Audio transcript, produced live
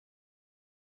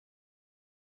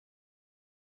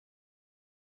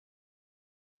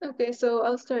Okay, so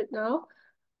I'll start now.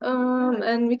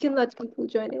 And we can let people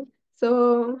join in.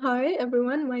 So, hi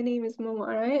everyone, my name is Momo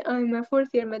Arai. I'm a fourth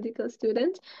year medical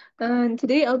student, and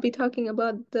today I'll be talking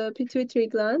about the pituitary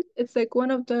gland. It's like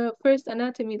one of the first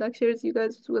anatomy lectures you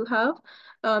guys will have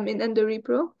in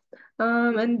EndoRepro.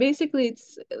 And basically,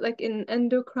 it's like in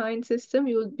endocrine system,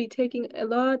 you will be taking a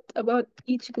lot about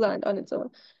each gland on its own.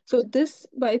 So this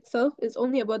by itself is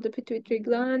only about the pituitary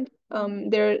gland.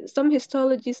 There are some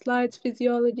histology slides,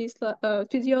 physiology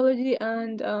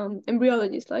and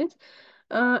embryology slides.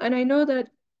 And I know that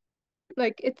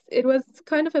like it was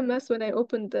kind of a mess when I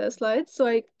opened the slides, so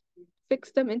I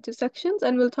fixed them into sections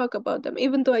and we'll talk about them,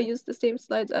 even though I used the same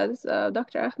slides as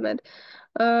Dr. Ahmed.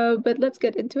 But let's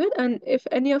get into it. And if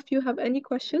any of you have any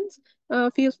questions,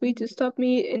 feel free to stop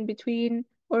me in between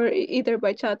or either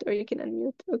by chat or you can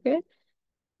unmute, okay?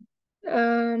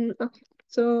 Okay,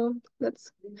 so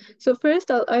let's so first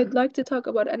I'd like to talk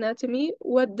about anatomy,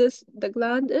 what the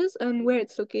gland is and where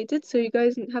it's located, so you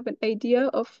guys have an idea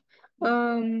of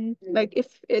like if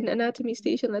in anatomy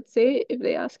station, let's say, if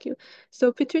they ask you.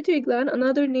 So pituitary gland,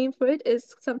 another name for it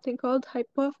is something called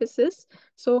hypophysis.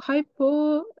 So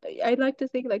hypo, I like to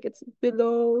think like it's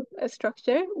below a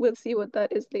structure. We'll see what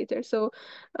that is later. So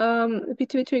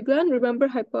pituitary gland, remember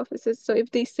hypophysis. So if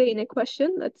they say in a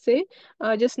question, let's say,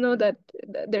 just know that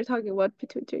they're talking about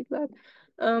pituitary gland.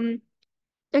 Um,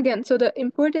 Again, so the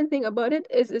important thing about it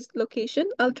is its location.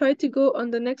 I'll try to go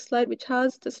on the next slide, which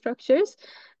has the structures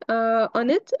on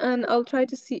it, and I'll try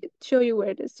to show you where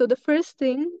it is. So the first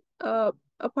thing,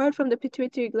 apart from the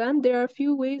pituitary gland, there are a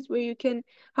few ways where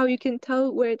how you can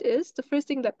tell where it is. The first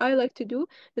thing that I like to do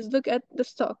is look at the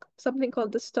stalk, something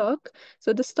called the stalk.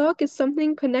 So the stalk is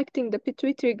something connecting the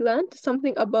pituitary gland to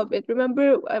something above it.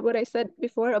 Remember what I said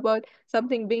before about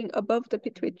something being above the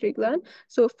pituitary gland?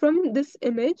 So from this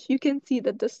image, you can see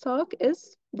that the stalk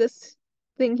is this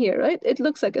thing here, right? It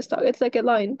looks like a stalk. It's like a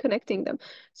line connecting them.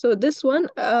 So this one,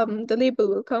 the label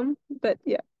will come, but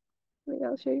yeah, maybe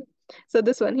I'll show you. So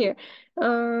this one here.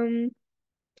 Um,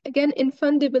 Again,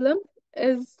 infundibulum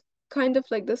is kind of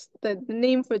like this, the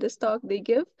name for the stalk they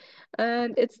give.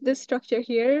 And it's this structure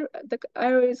here. The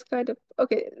arrow is kind of,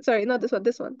 okay, sorry, not this one,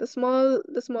 the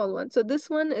small one. So this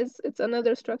one it's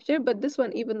another structure, but this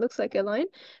one even looks like a line.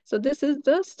 So this is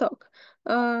the stalk,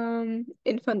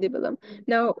 infundibulum.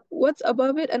 Now, what's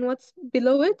above it and what's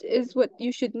below it is what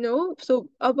you should know. So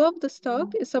above the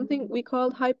stalk is something we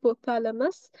call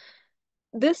hypothalamus.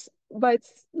 This by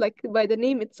the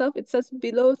name itself, it says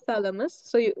below thalamus.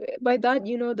 So by that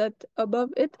you know that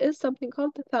above it is something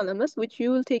called the thalamus, which you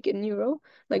will take in neuro,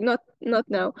 like not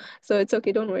now. So it's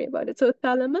okay, don't worry about it. So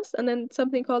thalamus, and then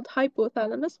something called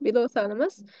hypothalamus below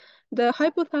thalamus. The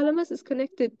hypothalamus is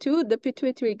connected to the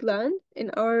pituitary gland in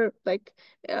our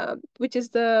which is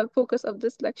the focus of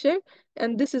this lecture,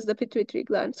 and this is the pituitary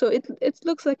gland. So it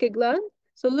looks like a gland.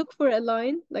 So look for a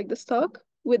line like the stalk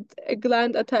with a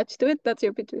gland attached to it. That's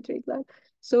your pituitary gland.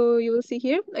 So you will see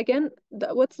here again,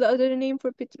 what's the other name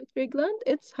for pituitary gland?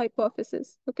 It's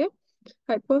hypophysis. Okay,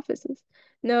 hypophysis.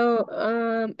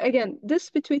 Now, again,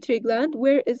 this pituitary gland,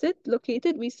 where is it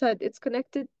located? We said it's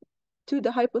connected to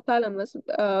the hypothalamus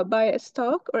by a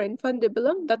stalk or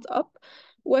infundibulum that's up.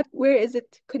 Where is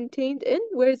it contained in?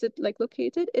 Where is it like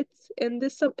located? It's in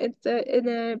in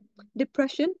a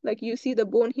depression. Like you see the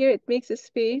bone here, it makes a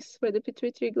space for the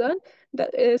pituitary gland.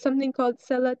 That is something called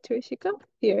sella turcica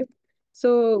here.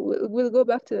 So we'll go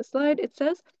back to the slide. It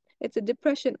says it's a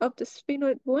depression of the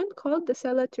sphenoid bone called the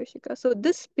sella turcica. So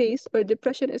this space or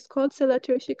depression is called sella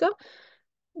turcica.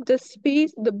 The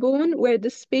space, the bone where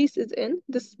the space is in,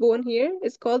 this bone here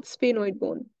is called sphenoid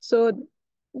bone. So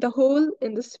the hole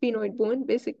in the sphenoid bone,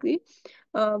 basically,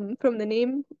 from the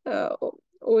name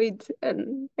oid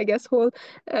and I guess hole,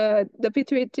 the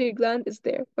pituitary gland is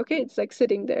there. Okay, it's like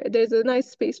sitting there. There's a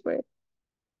nice space for it.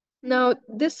 Now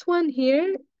this one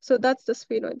here, so that's the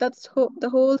sphenoid. That's the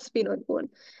whole sphenoid bone.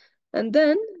 And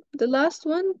then the last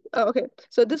one, oh, okay,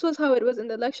 so this was how it was in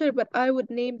the lecture, but I would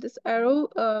name this arrow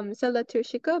sella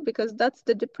turcica because that's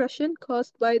the depression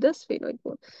caused by the sphenoid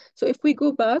bone. So if we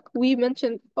go back, we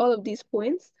mentioned all of these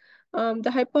points. The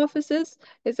hypophysis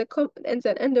is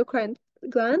an endocrine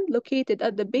gland located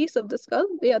at the base of the skull.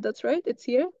 Yeah, that's right. It's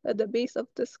here at the base of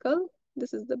the skull.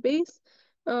 This is the base.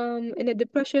 In a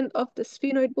depression of the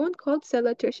sphenoid bone called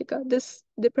sella turcica. This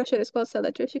depression is called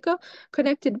sella turcica,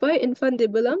 connected by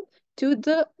infundibulum to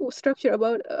the structure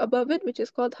above it, which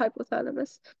is called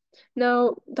hypothalamus.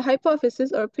 Now, the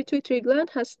hypophysis or pituitary gland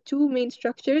has two main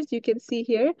structures. You can see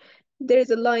here.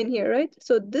 There's a line here, right?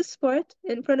 So this part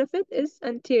in front of it is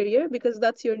anterior because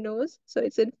that's your nose, so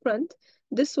it's in front.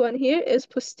 This one here is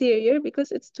posterior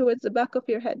because it's towards the back of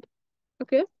your head.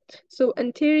 Okay, so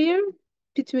anterior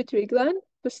pituitary gland,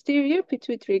 posterior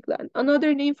pituitary gland.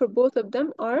 Another name for both of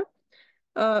them are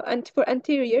and for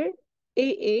anterior,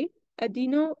 AA,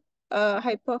 adeno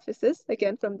hypophysis,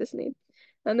 again from this name.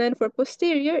 And then for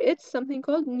posterior, it's something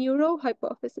called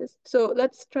neurohypophysis. So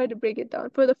let's try to break it down.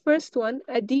 For the first one,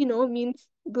 adeno means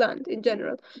gland in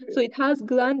general. So it has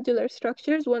glandular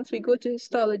structures once we go to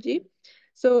histology.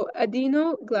 So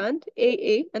adeno gland,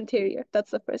 AA, anterior. That's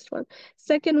the first one.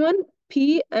 Second one,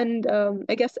 P and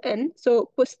I guess N. So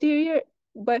posterior,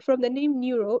 by from the name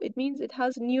neuro, it means it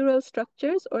has neural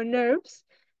structures or nerves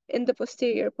in the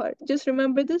posterior part. Just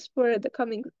remember this for the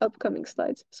upcoming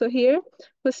slides. So here,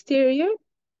 posterior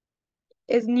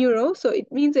is neuro, so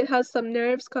it means it has some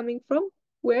nerves coming from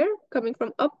where? Coming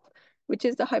from up, which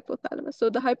is the hypothalamus. So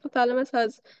the hypothalamus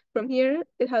has, from here,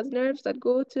 it has nerves that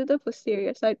go to the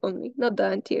posterior side only, not the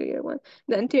anterior one.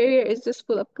 The anterior is just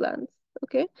full of glands,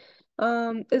 okay?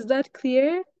 Is that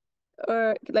clear?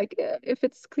 Or like, if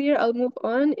it's clear, I'll move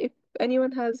on. If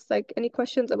anyone has like any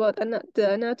questions about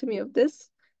the anatomy of this,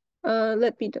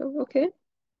 let me know, okay?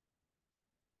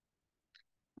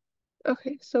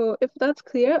 Okay, so if that's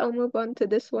clear, I'll move on to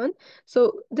this one.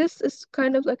 So this is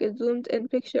kind of like a zoomed in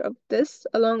picture of this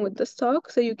along with the stalk.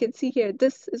 So you can see here,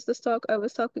 this is the stalk I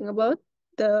was talking about,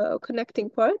 the connecting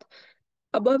part.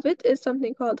 Above it is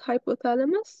something called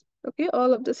hypothalamus. Okay,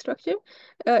 all of the structure.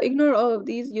 Ignore all of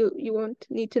these, you won't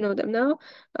need to know them now.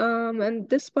 And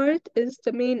this part is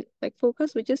the main like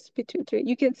focus, which is pituitary.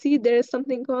 You can see there is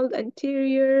something called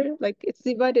anterior, like it's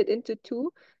divided into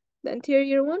two, the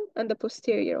anterior one and the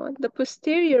posterior one. The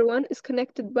posterior one is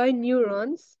connected by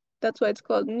neurons. That's why it's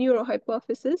called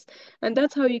neurohypophysis. And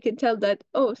that's how you can tell that,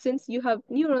 oh, since you have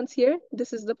neurons here,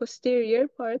 this is the posterior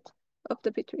part of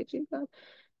the pituitary gland.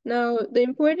 Now, the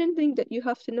important thing that you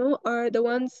have to know are the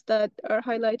ones that are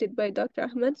highlighted by Dr.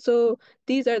 Ahmed. So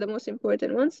these are the most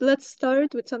important ones. Let's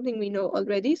start with something we know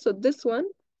already. So this one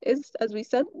is, as we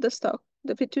said, the stalk,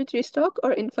 the pituitary stalk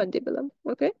or infundibulum,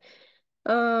 okay?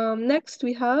 Next,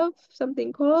 we have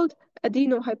something called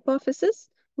adenohypophysis,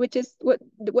 which is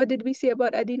what did we say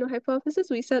about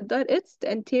adenohypophysis? We said that it's the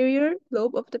anterior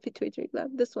lobe of the pituitary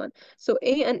gland, this one. So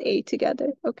A and A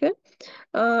together, okay?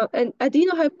 And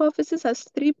adenohypophysis has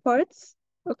three parts.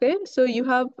 Okay, so you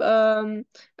have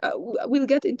we'll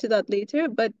get into that later,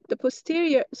 but the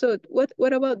posterior, so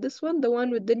what about this one, the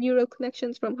one with the neural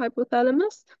connections from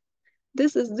hypothalamus?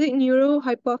 This is the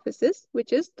neurohypophysis,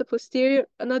 which is the posterior.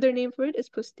 Another name for it is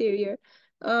posterior.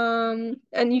 And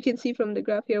you can see from the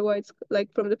graph here why it's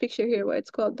like from the picture here why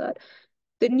it's called that.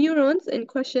 The neurons in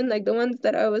question, like the ones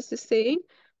that I was just saying,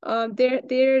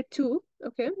 they're two.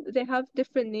 Okay, they have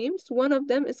different names. One of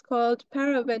them is called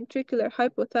paraventricular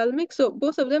hypothalamic. So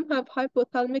both of them have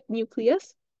hypothalamic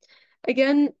nucleus.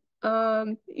 Again,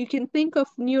 you can think of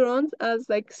neurons as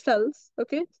like cells,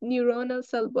 okay? Neuronal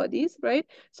cell bodies, right?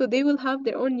 So they will have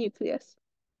their own nucleus.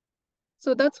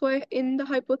 So that's why in the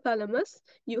hypothalamus,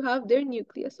 you have their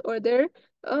nucleus or their,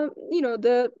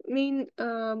 the main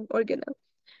organelle.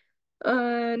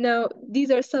 Now,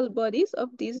 these are cell bodies of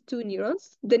these two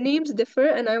neurons. The names differ,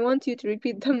 and I want you to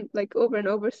repeat them like over and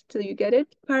over till you get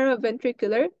it.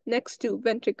 Paraventricular, next to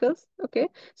ventricles, okay?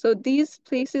 So these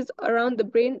places around the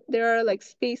brain, there are like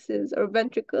spaces or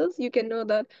ventricles. You can know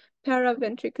that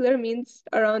paraventricular means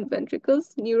around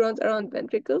ventricles, neurons around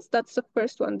ventricles. That's the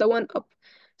first one, the one up.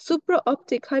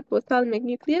 Supraoptic hypothalamic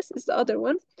nucleus is the other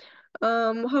one.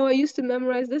 How I used to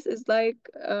memorize this is like,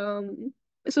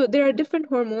 so there are different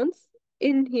hormones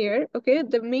in here, okay?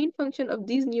 The main function of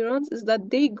these neurons is that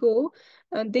they go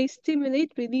and they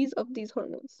stimulate release of these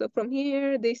hormones. So from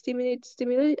here, they stimulate,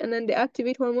 and then they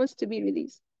activate hormones to be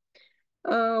released.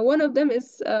 One of them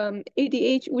is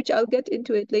ADH, which I'll get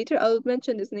into it later. I'll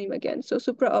mention his name again. So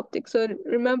supraoptic. So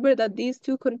remember that these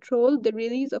two control the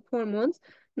release of hormones,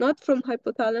 not from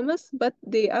hypothalamus, but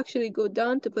they actually go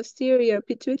down to posterior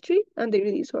pituitary and they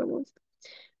release hormones.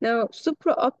 Now,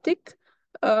 supraoptic,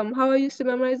 how I used to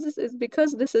memorize this is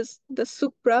because this is the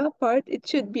supra part, it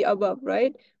should be above,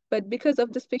 right? But because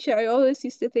of this picture, I always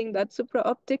used to think that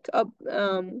supraoptic,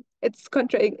 it's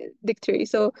contradictory.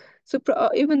 So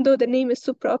even though the name is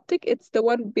supraoptic, it's the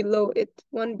one below it,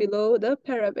 one below the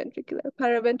paraventricular.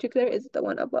 Paraventricular is the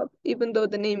one above, even though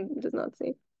the name does not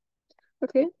say.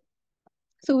 Okay.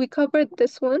 So we covered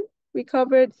this one. We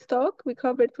covered stalk, we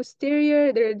covered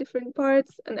posterior, there are different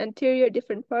parts, and anterior,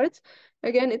 different parts.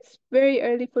 Again, it's very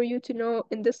early for you to know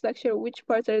in this lecture which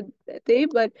parts are they,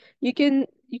 but you can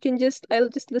just, I'll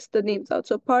just list the names out.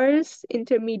 So pars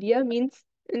intermedia means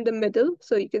in the middle.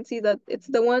 So you can see that it's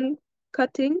the one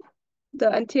cutting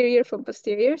the anterior from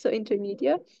posterior, so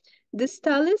intermedia.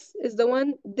 Distalis is the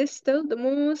one distal, the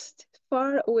most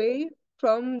far away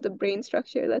from the brain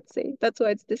structure, let's say. That's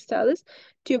why it's distalis.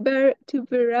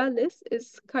 Tuberalis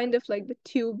is kind of like the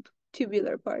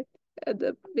tubular part at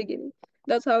the beginning.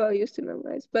 That's how I used to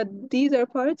memorize. But these are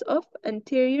parts of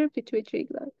anterior pituitary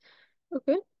gland.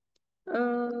 Okay.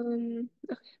 Okay.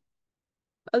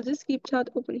 I'll just keep chat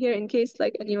open here in case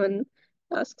like anyone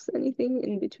asks anything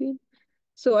in between.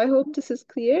 So I hope this is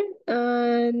clear,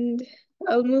 and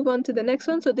I'll move on to the next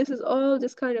one. So this is all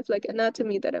just kind of like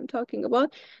anatomy that I'm talking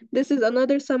about. This is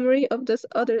another summary of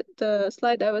the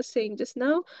slide I was saying just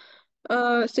now.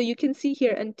 So you can see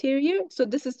here anterior. So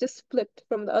this is just flipped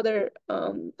from the other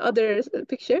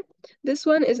picture. This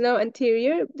one is now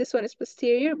anterior. This one is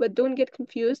posterior, but don't get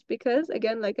confused because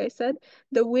again, like I said,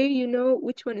 the way you know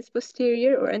which one is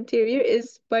posterior or anterior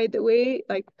is by the way,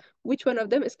 like which one of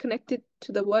them is connected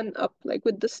to the one up, like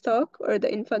with the stalk or the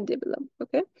infundibulum.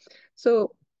 Okay,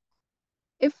 so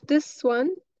if this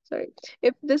one, sorry,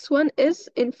 if this one is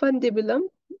infundibulum,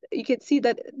 you can see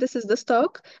that this is the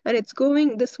stalk and it's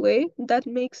going this way. That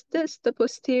makes this the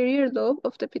posterior lobe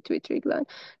of the pituitary gland.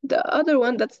 The other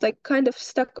one that's like kind of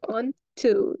stuck on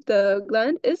to the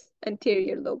gland is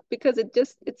anterior lobe because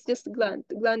it's just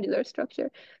glandular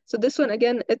structure. So this one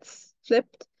again, it's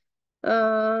flipped.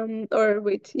 Or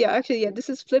wait, yeah, actually, yeah, this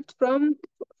is flipped from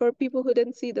for people who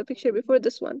didn't see the picture before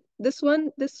this one,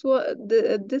 in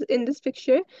this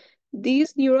picture,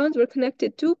 these neurons were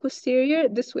connected to posterior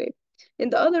this way.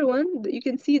 In the other one, you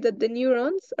can see that the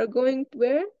neurons are going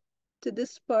where? To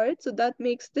this part, so that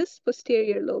makes this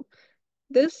posterior lobe.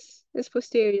 This is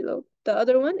posterior lobe. The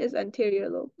other one is anterior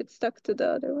lobe. It's stuck to the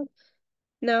other one.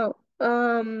 Now,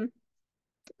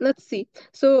 let's see.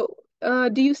 So,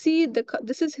 do you see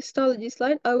this is histology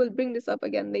slide. I will bring this up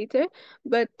again later.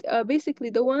 But basically,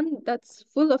 the one that's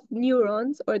full of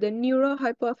neurons or the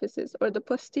neurohypophysis or the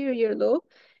posterior lobe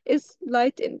is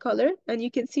light in color, and you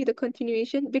can see the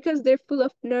continuation because they're full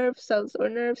of nerve cells or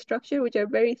nerve structure which are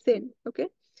very thin. Okay.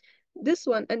 This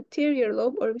one, anterior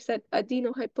lobe, or we said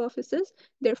adenohypophysis,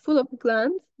 they're full of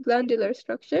glandular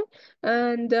structure,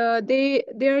 and they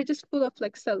are just full of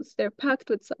like cells. They're packed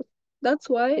with cells. That's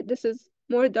why this is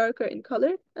more darker in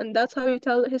color, and that's how you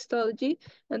tell histology,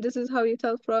 and this is how you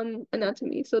tell from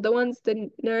anatomy. So the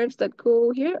nerves that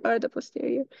go here are the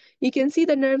posterior. You can see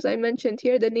the nerves I mentioned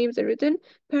here, the names are written.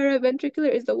 Paraventricular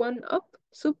is the one up.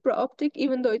 Supraoptic,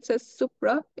 even though it says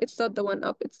supra, it's not the one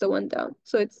up, it's the one down.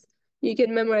 So you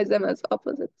can memorize them as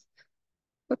opposites.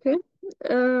 Okay.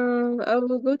 I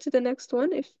will go to the next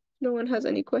one if no one has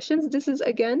any questions. This is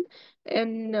again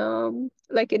in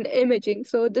like in imaging.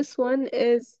 So this one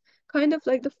is kind of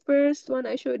like the first one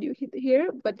I showed you here,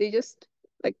 but they just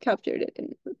like captured it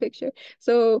in the picture.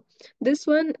 So this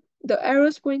one, the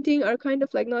arrows pointing are kind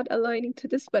of like not aligning to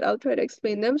this, but I'll try to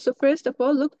explain them. So first of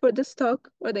all, look for the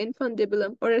stalk or the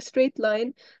infundibulum or a straight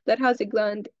line that has a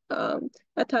gland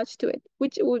attached to it.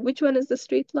 Which one is the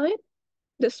straight line?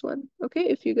 This one. Okay,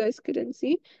 if you guys couldn't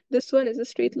see, this one is a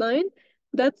straight line.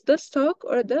 That's the stalk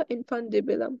or the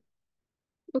infundibulum.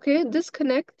 Okay, this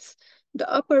connects the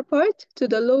upper part to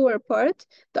the lower part.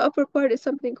 The upper part is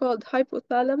something called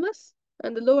hypothalamus,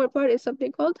 and the lower part is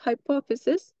something called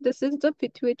hypophysis. This is the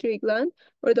pituitary gland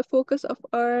or the focus of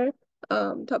our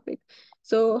topic.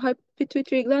 So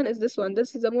pituitary gland is this one.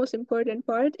 This is the most important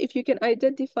part. If you can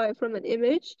identify from an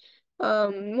image,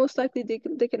 most likely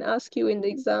they can ask you in the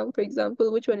exam, for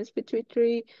example, which one is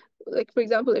pituitary, like for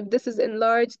example, if this is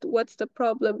enlarged, what's the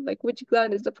problem? Like which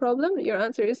gland is the problem? Your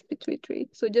answer is pituitary.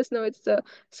 So just know it's the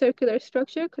circular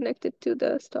structure connected to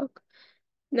the stalk.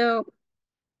 Now,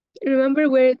 remember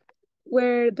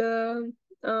where the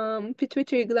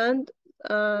pituitary gland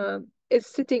is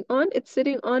sitting on? It's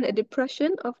sitting on a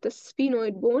depression of the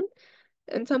sphenoid bone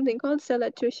and something called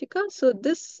sella turcica. So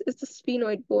this is the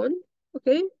sphenoid bone.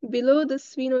 Okay, below the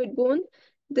sphenoid bone,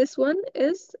 this one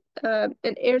is an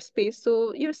airspace.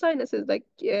 So your sinuses, like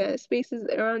spaces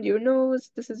around your nose.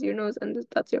 This is your nose, and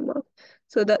that's your mouth.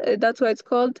 So that's why it's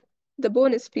called. The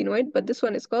bone is sphenoid, but this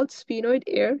one is called sphenoid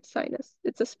air sinus.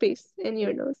 It's a space in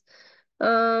your nose.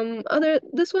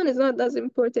 This one is not as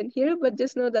important here, but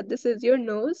just know that this is your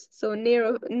nose, so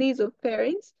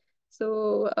nasopharynx.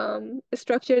 So a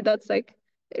structure that's like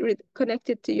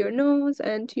connected to your nose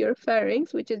and to your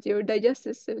pharynx, which is your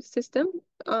digestive system.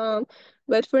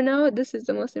 But for now, this is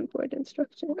the most important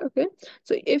structure. Okay,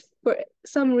 so if for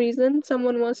some reason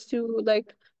someone wants to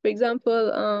like, for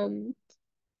example,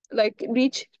 like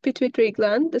reach pituitary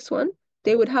gland, this one,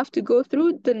 they would have to go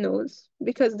through the nose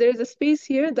because there's a space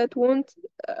here that won't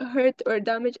hurt or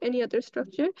damage any other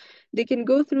structure. They can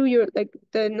go through your like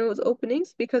the nose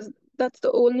openings because that's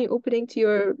the only opening to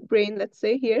your brain, let's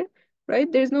say here.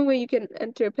 right? There's no way you can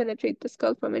penetrate the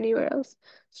skull from anywhere else.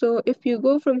 So if you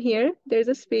go from here, there's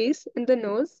a space in the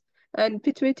nose, and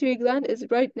pituitary gland is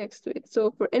right next to it.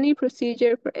 So for any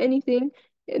procedure, for anything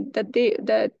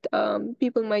that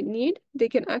people might need, they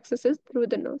can access it through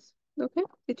the nose. Okay,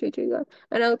 pituitary gland.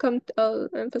 And I'll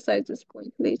emphasize this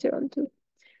point later on too.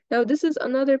 Now this is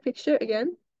another picture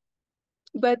again,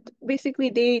 but basically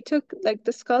they took like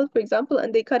the skull, for example,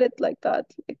 and they cut it like that,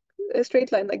 like a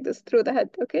straight line like this through the head,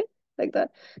 okay? Like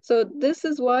that. So this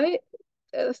is why,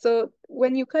 so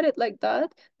when you cut it like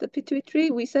that, the pituitary,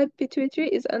 we said pituitary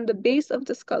is on the base of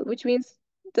the skull, which means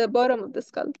the bottom of the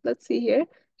skull. Let's see here,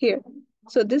 here.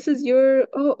 So this is your,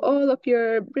 all of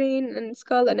your brain and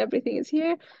skull and everything is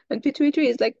here, and pituitary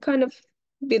is like kind of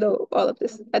below all of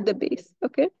this at the base,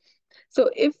 okay? So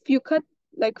if you cut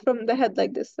like from the head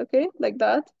like this, okay, like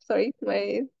that. Sorry,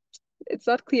 it's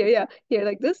not clear. Yeah, here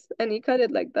like this, and you cut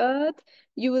it like that.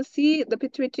 You will see the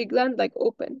pituitary gland like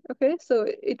open. Okay, so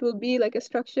it will be like a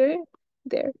structure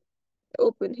there,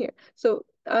 open here. So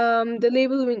the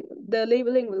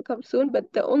labeling will come soon,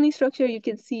 but the only structure you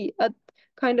can see at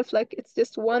kind of like it's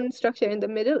just one structure in the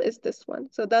middle is this one.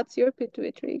 So that's your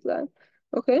pituitary gland.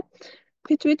 Okay.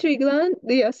 Pituitary gland,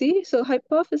 yeah, see? So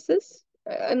hypophysis,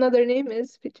 another name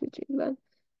is pituitary gland.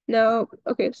 Now,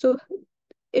 okay, so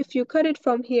if you cut it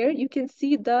from here, you can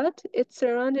see that it's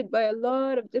surrounded by a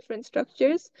lot of different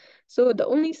structures. So the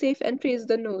only safe entry is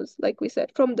the nose, like we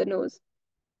said, from the nose.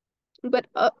 But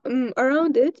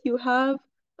around it, you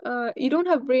don't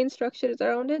have brain structures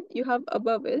around it, you have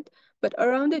above it, but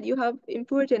around it, you have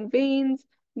important veins,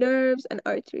 nerves, and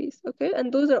arteries, okay?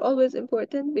 And those are always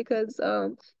important because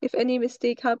if any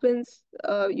mistake happens,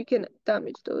 you can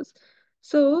damage those.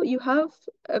 So you have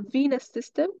a venous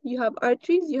system, you have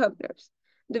arteries, you have nerves.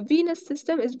 The venous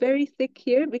system is very thick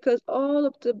here because all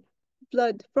of the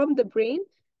blood from the brain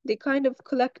they kind of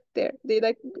collect there. They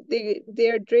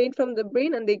are drained from the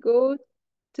brain and they go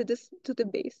to the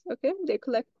base. Okay, they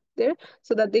collect there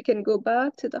so that they can go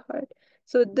back to the heart.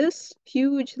 So this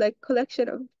huge like collection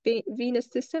of venous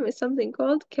system is something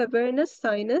called cavernous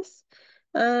sinus,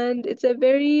 and it's a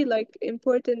very like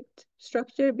important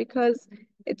structure because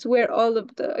it's where all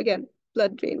of the again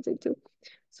blood drains into.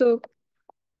 So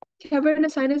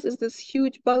cavernous sinus is this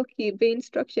huge bulky vein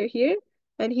structure here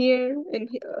and here and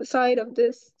side of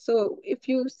this. So if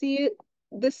you see it,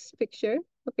 this picture,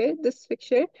 okay, this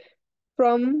picture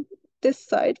from this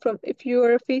side, from if you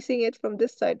are facing it from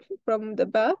this side, from the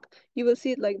back, you will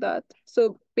see it like that.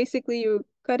 So basically you're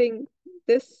cutting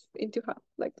this into half,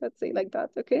 like let's say like that,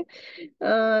 okay?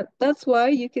 That's why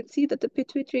you can see that the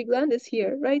pituitary gland is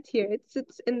here, right here. It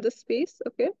sits in the space,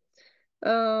 okay?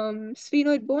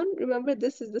 Sphenoid bone, remember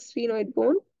this is the sphenoid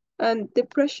bone, and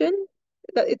depression,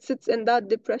 that it sits in that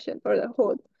depression or the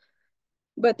hole.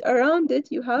 But around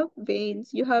it, you have veins,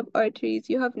 you have arteries,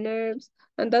 you have nerves,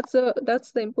 and that's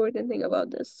the important thing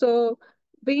about this. So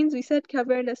veins, we said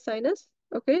cavernous sinus.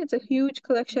 Okay, it's a huge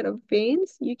collection of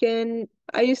veins.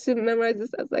 I used to memorize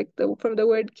this as like from the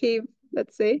word cave,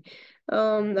 let's say,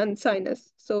 and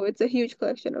sinus. So it's a huge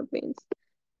collection of veins.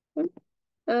 Okay.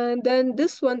 And then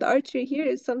this one, the artery here,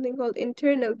 is something called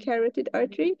internal carotid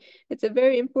artery. It's a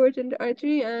very important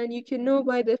artery, and you can know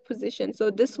by the position.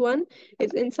 So this one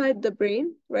is inside the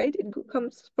brain, right? It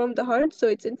comes from the heart, so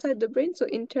it's inside the brain. So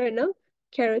internal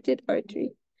carotid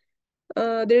artery.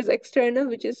 There's external,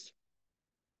 which is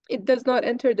it does not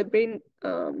enter the brain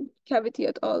cavity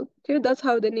at all. Okay, that's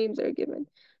how the names are given.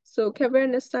 So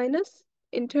cavernous sinus,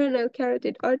 internal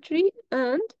carotid artery,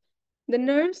 and the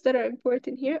nerves that are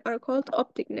important here are called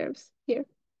optic nerves here.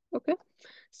 Okay,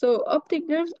 so optic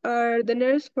nerves are the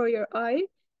nerves for your eye.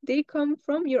 They come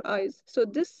from your eyes. So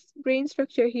this brain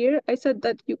structure here, I said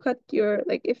that you cut your,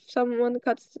 like if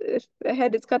a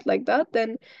head is cut like that,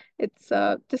 then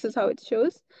this is how it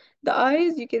shows. The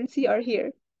eyes you can see are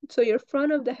here. So your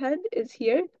front of the head is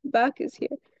here, back is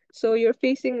here. So you're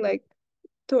facing like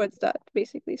towards that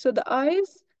basically. So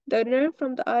the nerve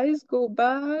from the eyes go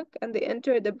back and they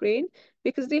enter the brain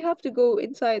because they have to go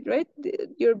inside, right?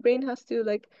 Your brain has to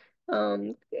like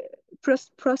um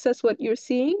process what you're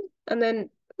seeing and then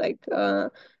like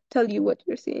tell you what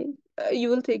you're seeing. You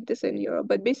will take this in Europe,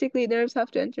 but basically nerves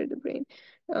have to enter the brain.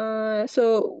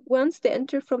 So once they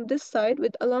enter from this side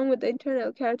with along with the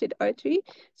internal carotid artery,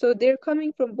 so they're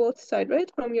coming from both sides,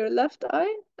 right? From your left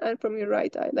eye and from your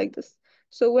right eye, like this.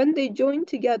 So when they join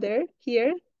together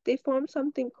here, they form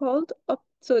something called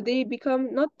so they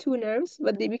become not two nerves,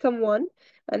 but they become one,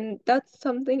 and that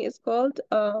something is called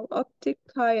optic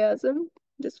chiasm.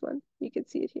 This one, you can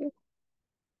see it here.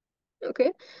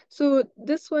 Okay, so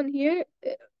this one here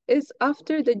is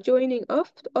after the joining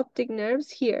of the optic nerves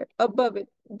here above it.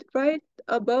 right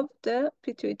above the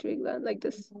pituitary gland, like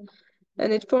this.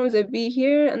 And it forms a V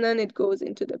here, and then it goes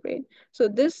into the brain. So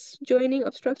this joining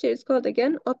of structure is called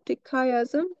again optic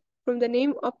chiasm. From the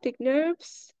name optic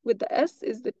nerves, with the S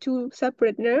is the two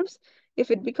separate nerves. If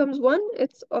it becomes one,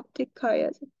 it's optic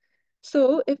chiasm.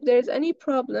 So if there's any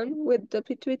problem with the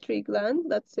pituitary gland,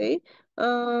 let's say,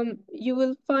 you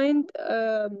will find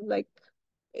like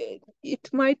it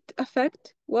might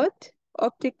affect what?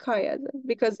 Optic chiasm,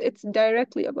 because it's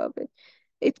directly above it.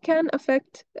 It can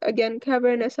affect, again,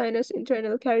 cavernous sinus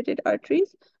internal carotid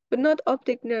arteries, but not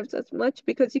optic nerves as much,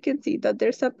 because you can see that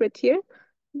they're separate here.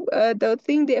 The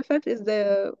thing they affect is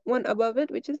the one above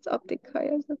it, which is optic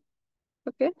chiasm.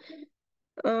 Okay.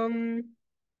 Um,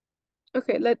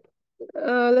 okay,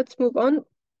 let's move on.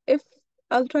 If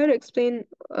I'll try to explain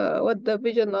what the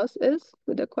vision loss is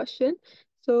with a question,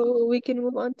 so we can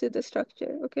move on to the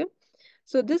structure. Okay.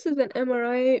 So this is an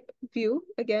MRI view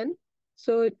again.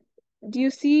 So do you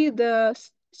see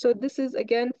so this is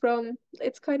again from,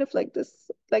 it's kind of like this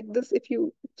if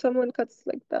you, if someone cuts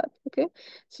like that, okay?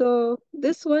 So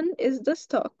this one is the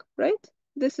stalk, right?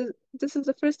 This is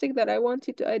the first thing that I want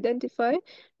you to identify,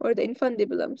 or the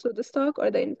infundibulum. So the stalk or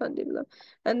the infundibulum.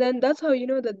 And then that's how you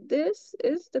know that this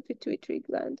is the pituitary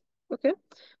gland, okay?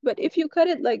 But if you cut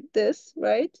it like this,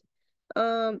 right?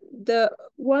 The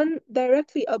one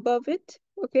directly above it,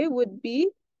 okay, would be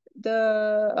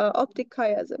the optic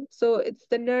chiasm. So it's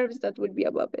the nerves that would be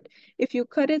above it. If you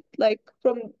cut it like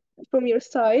from your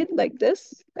side like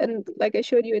this, and like I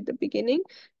showed you at the beginning,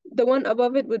 the one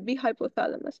above it would be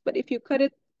hypothalamus. But if you cut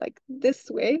it like this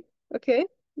way, okay,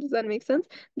 does that make sense?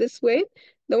 This way,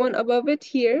 the one above it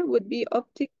here would be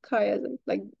optic chiasm,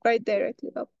 like right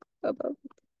directly up above.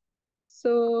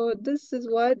 So this is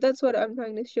that's what I'm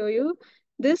trying to show you.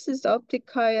 This is the optic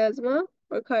chiasma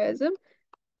or chiasm.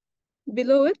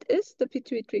 Below it is the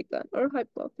pituitary gland or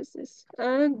hypophysis.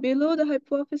 And below the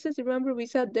hypophysis, remember we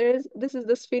said this is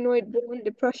the sphenoid bone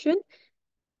depression.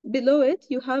 Below it,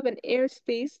 you have an air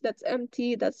space that's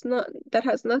empty, that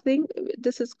has nothing.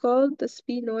 This is called the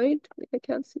sphenoid. I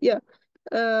can't see. Yeah.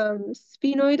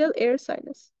 Sphenoidal air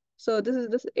sinus. So this is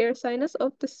the air sinus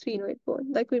of the sphenoid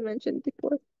bone, like we mentioned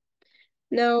before.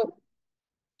 Now,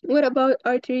 what about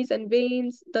arteries and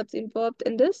veins that's involved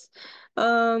in this?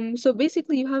 So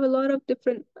basically you have a lot of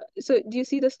different, so do you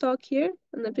see the stalk here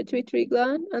and the pituitary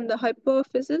gland and the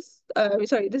hypophysis?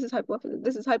 Sorry, this is hypophysis.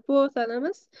 This is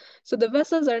hypothalamus. So the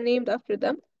vessels are named after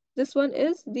them. This one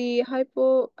is the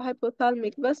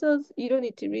hypothalamic vessels. You don't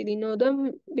need to really know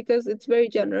them because it's very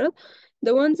general.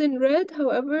 The ones in red,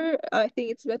 however, I think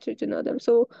it's better to know them.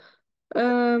 So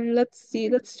let's see.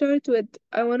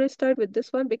 I want to start with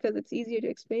this one because it's easier to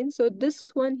explain. So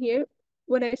this one here,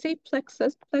 when I say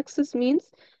plexus, plexus means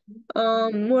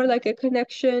more like a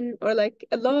connection or like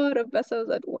a lot of vessels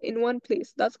in one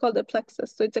place. That's called a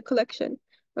plexus. So it's a collection.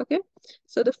 Okay.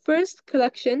 So the first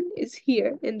collection is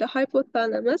here in the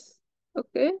hypothalamus.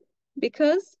 Okay.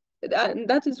 Because and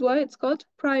that is why it's called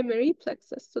primary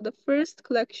plexus. So the first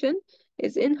collection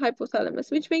is in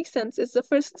hypothalamus, which makes sense. It's the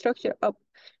first structure up,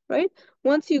 right?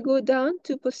 Once you go down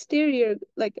to posterior,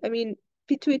 like I mean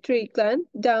pituitary gland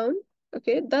down,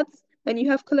 okay, and you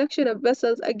have collection of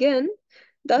vessels again,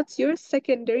 that's your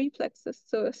secondary plexus.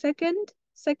 So a second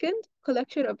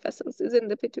collection of vessels is in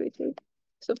the pituitary.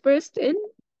 So first in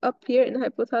up here in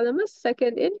hypothalamus,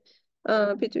 second in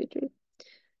pituitary.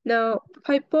 Now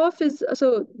hypophysis,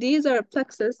 so these are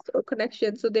plexus or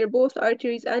connections, so they're both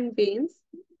arteries and veins,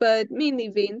 but mainly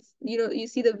veins. You know, you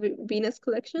see the venous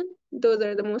collection, those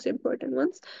are the most important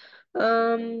ones.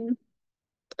 Um,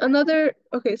 another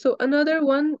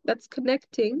one that's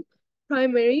connecting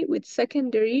primary with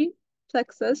secondary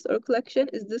plexus or collection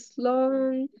is this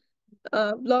long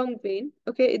vein.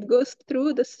 Okay, it goes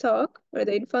through the stalk or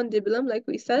the infundibulum, like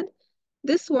we said.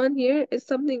 This one here is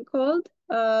something called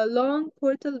long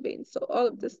portal veins. So all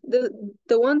of this,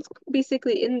 the ones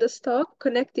basically in the stalk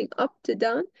connecting up to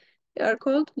down are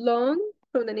called long,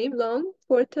 from the name long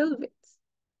portal veins.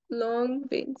 Long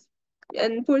veins.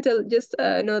 And portal, just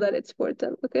know that it's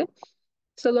portal, okay?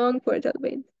 So long portal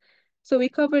veins. So we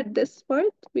covered this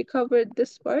part, we covered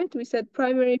this part. We said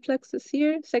primary plexus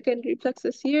here, secondary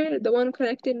plexus here. The one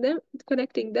connecting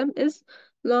them is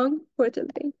long portal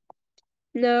vein.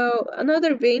 Now,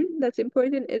 another vein that's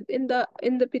important is in the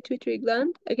pituitary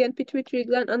gland. Again, pituitary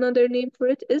gland, another name for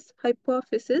it is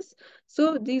hypophysis.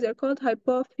 So these are called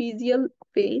hypophyseal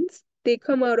veins. They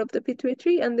come out of the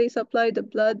pituitary and they supply the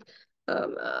blood,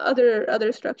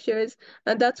 other structures,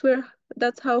 and that's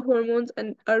how hormones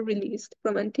are released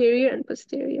from anterior and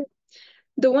posterior.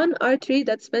 The one artery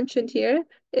that's mentioned here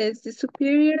is the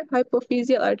superior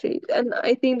hypophyseal artery, and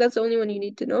I think that's the only one you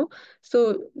need to know.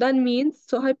 So that means,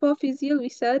 so hypophyseal we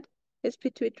said is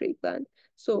pituitary gland.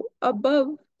 So above,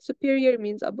 superior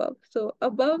means above. So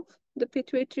above the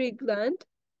pituitary gland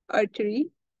artery,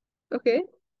 okay?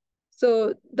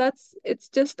 So it's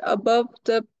just above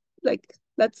the, like,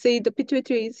 let's say the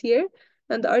pituitary is here,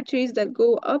 and the arteries that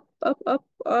go up, up, up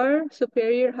are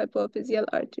superior hypophyseal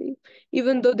artery.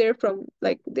 Even though they're from,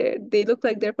 like, they look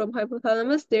like they're from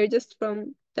hypothalamus, they're just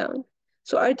from down.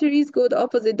 So arteries go the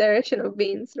opposite direction of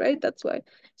veins, right? That's why.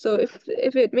 So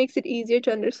if it makes it easier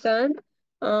to understand,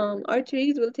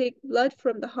 arteries will take blood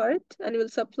from the heart and will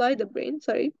supply the brain,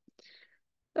 sorry,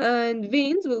 and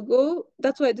veins will go,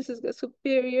 that's why this is the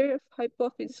superior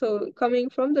hypophysis, so coming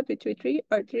from the pituitary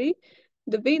artery,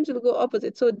 the veins will go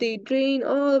opposite, so they drain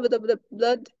all of the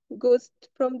blood goes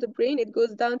from the brain, it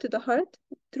goes down to the heart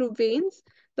through veins.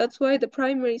 That's why the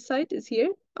primary site is here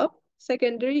up,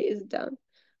 secondary is down.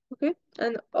 Okay,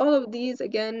 and all of these,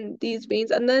 again, these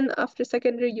veins, and then after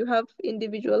secondary you have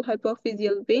individual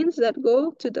hypophyseal veins that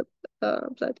go to the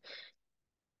blood,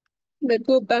 that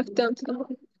go back down to the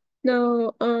heart.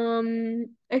 Now,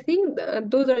 I think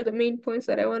those are the main points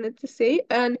that I wanted to say.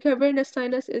 And cavernous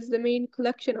sinus is the main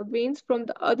collection of veins from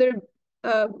the other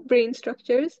brain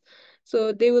structures.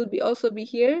 So they will be also be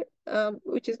here,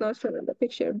 which is not shown in the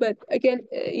picture. But again,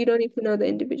 you don't need to know the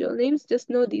individual names, just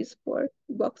know these four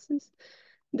boxes.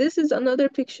 This is another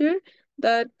picture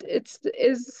that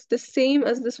is the same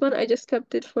as this one. I just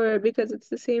kept it for because it's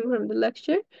the same from the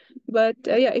lecture. But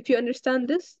yeah, if you understand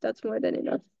this, that's more than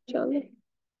enough, inshallah.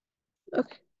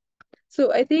 Okay.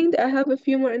 So I think I have a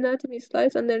few more anatomy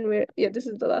slides and then yeah, this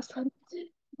is the last one.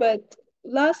 But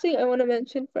last thing I want to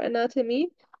mention for anatomy,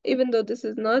 even though this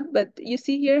is not, but you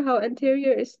see here how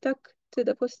anterior is stuck to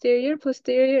the posterior.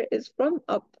 Posterior is from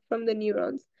up, from the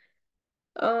neurons.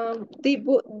 They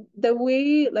both, the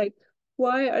way, like,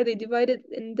 why are they divided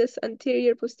in this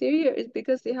anterior posterior is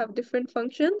because they have different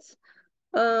functions.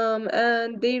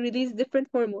 And they release different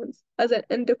hormones. As an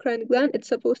endocrine gland, it's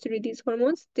supposed to release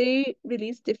hormones. They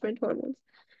release different hormones.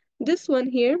 This one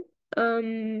here,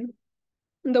 um,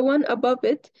 the one above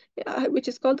it, which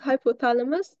is called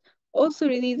hypothalamus, also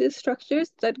releases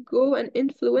structures that go and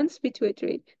influence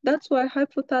pituitary. That's why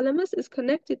hypothalamus is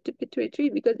connected to pituitary,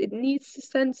 because it needs to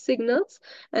send signals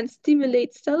and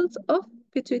stimulate cells of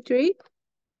pituitary.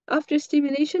 After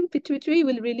stimulation, pituitary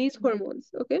will release hormones.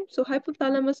 Okay, so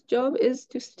hypothalamus' job is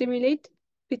to stimulate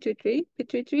pituitary.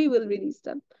 Pituitary will release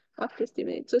them after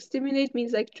stimulate. So stimulate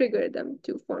means like trigger them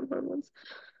to form hormones.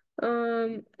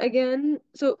 Again,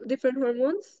 so different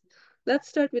hormones. Let's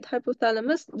start with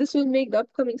hypothalamus. This will make the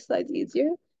upcoming slides easier.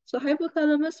 So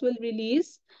hypothalamus will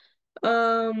release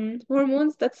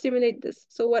hormones that stimulate this.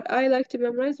 So what I like to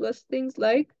memorize was things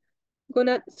like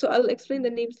so I'll explain the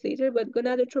names later, but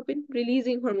gonadotropin,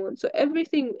 releasing hormone. So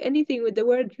everything, anything with the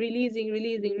word releasing,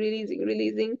 releasing, releasing,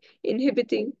 releasing,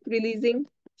 inhibiting, releasing.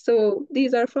 So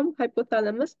these are from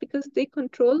hypothalamus because they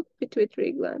control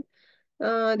pituitary gland.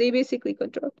 They basically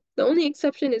control. The only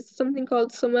exception is something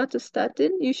called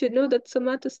somatostatin. You should know that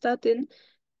somatostatin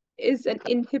is an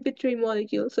inhibitory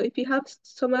molecule. So if you have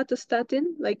somatostatin,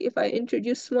 like if I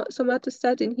introduce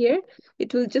somatostatin here,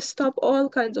 it will just stop all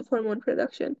kinds of hormone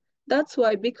production. That's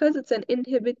why, because it's an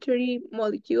inhibitory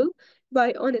molecule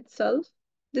by on itself,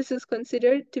 this is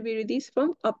considered to be released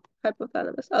from up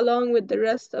hypothalamus, along with the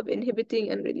rest of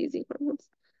inhibiting and releasing hormones.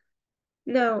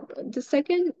 Now, the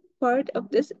second part of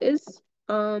this is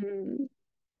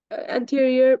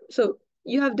anterior, so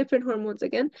you have different hormones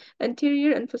again,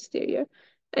 anterior and posterior.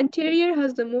 Anterior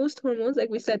has the most hormones, like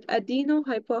we said,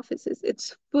 adenohypophysis.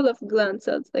 It's full of gland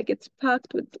cells, like it's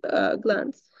packed with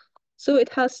glands. So it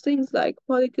has things like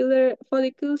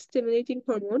follicle stimulating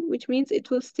hormone, which means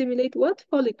it will stimulate what?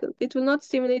 Follicle. It will not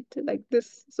stimulate like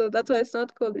this. So that's why it's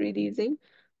not called releasing,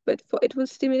 but it will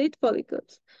stimulate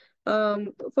follicles.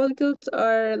 Follicles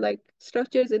are like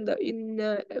structures in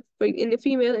the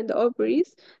female in the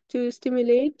ovaries to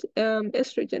stimulate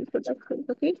estrogen production,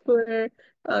 okay, for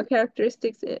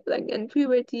characteristics like in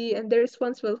puberty, and they're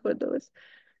responsible for those.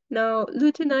 Now,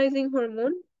 luteinizing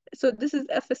hormone, so this is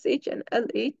FSH and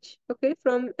LH, okay,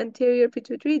 from anterior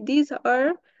pituitary. These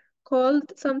are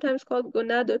sometimes called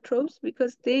gonadotropes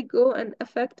because they go and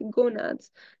affect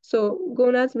gonads. So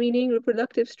gonads meaning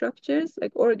reproductive structures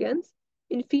like organs.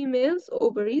 In females,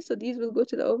 ovaries, so these will go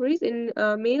to the ovaries. In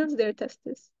males, their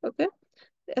testes, okay?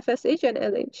 FSH and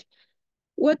LH.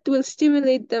 What will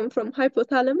stimulate them from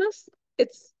hypothalamus?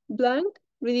 It's blank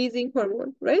releasing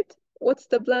hormone, right? What's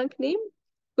the blank name?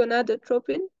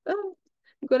 Gonadotropin.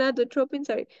 Gonadotropin,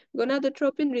 sorry.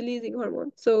 Gonadotropin releasing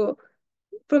hormone. So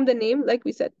from the name, like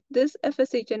we said, this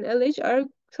FSH and LH are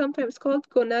sometimes called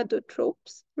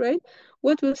gonadotropes, right?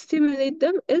 What will stimulate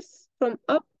them is from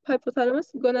up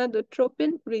hypothalamus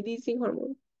gonadotropin releasing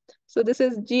hormone. So this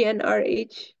is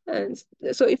GnRH, and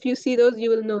so if you see those, you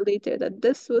will know later that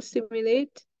this will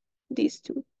stimulate these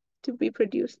two to be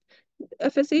produced.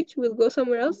 FSH will go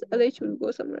somewhere else, LH will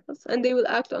go somewhere else, and they will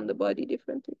act on the body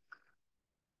differently.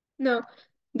 Now,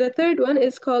 the third one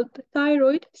is called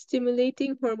thyroid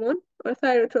stimulating hormone or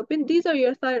thyrotropin. These are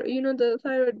your thyroid, the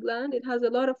thyroid gland, it has a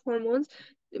lot of hormones.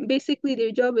 Basically,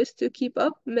 their job is to keep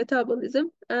up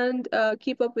metabolism and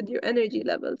keep up with your energy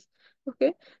levels.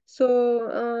 Okay, so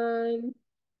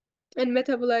and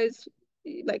metabolize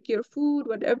like your food,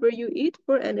 whatever you eat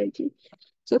for energy.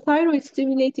 So thyroid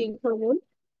stimulating hormone,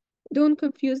 don't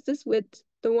confuse this with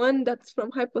the one that's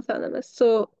from hypothalamus.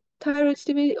 So thyroid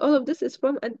stimulating, all of this is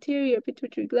from anterior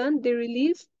pituitary gland. They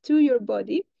release to your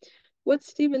body. What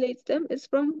stimulates them is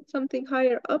from something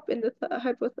higher up in the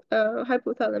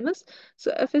hypothalamus.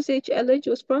 So FSH-LH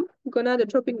was from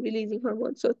gonadotropin releasing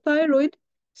hormone. So thyroid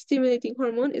stimulating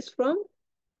hormone is from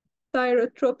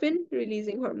thyrotropin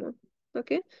releasing hormone.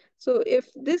 Okay, so if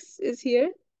this is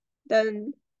here,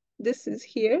 then this is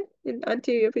here in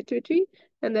anterior pituitary,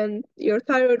 and then your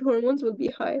thyroid hormones will be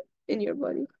high in your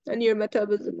body, and your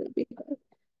metabolism will be high.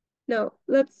 Now,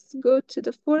 let's go to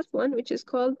the fourth one, which is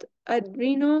called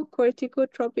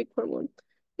adrenocorticotropic hormone.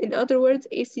 In other words,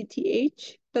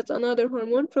 ACTH. That's another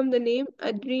hormone from the name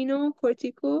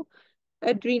adrenocortico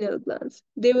adrenal glands.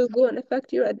 They will go and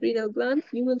affect your adrenal glands.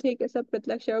 You will take a separate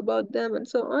lecture about them and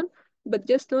so on, but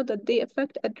just know that they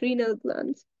affect adrenal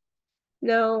glands.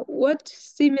 Now, what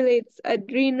stimulates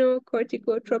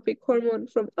adrenocorticotropic hormone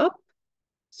from up?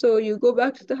 So you go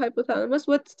back to the hypothalamus.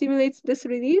 What stimulates this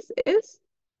release is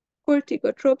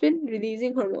corticotropin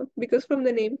releasing hormone, because from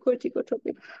the name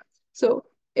corticotropic. So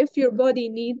if your body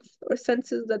needs or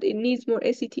senses that it needs more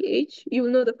ACTH, you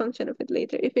will know the function of it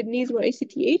later. If it needs more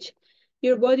ACTH,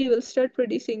 your body will start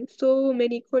producing so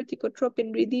many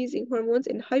corticotropin releasing hormones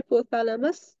in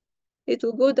hypothalamus. It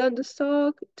will go down the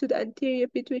stalk to the anterior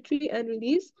pituitary and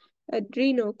release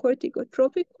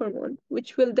adrenocorticotropic hormone,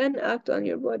 which will then act on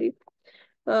your body,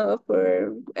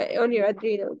 on your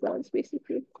adrenal glands,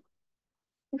 basically.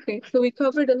 Okay, so we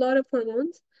covered a lot of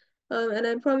hormones, and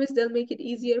I promise they'll make it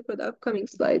easier for the upcoming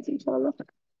slides, inshallah.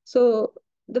 So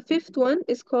the fifth one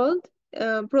is called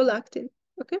prolactin.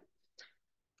 Okay,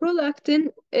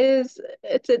 prolactin it's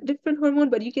a different hormone,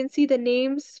 but you can see the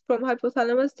names from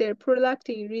hypothalamus. They're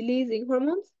prolactin releasing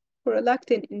hormones,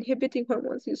 prolactin inhibiting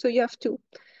hormones. So you have two.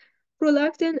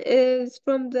 Prolactin is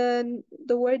from the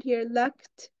word here,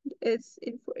 lact. It's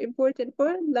important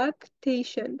for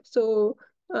lactation. So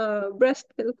breast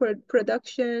milk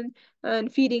production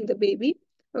and feeding the baby.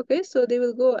 Okay, so they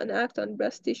will go and act on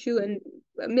breast tissue and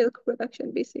milk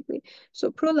production, basically.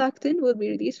 So prolactin will be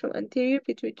released from anterior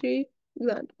pituitary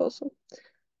gland also.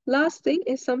 Last thing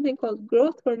is something called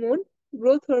growth hormone.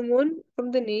 Growth hormone,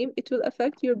 from the name, it will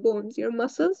affect your bones, your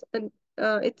muscles, and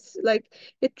it's like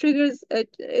it triggers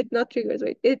it not triggers,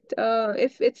 right?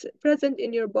 If it's present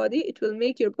in your body, it will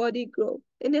make your body grow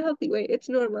in a healthy way. It's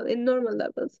normal in normal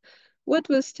levels. What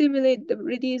will stimulate the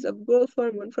release of growth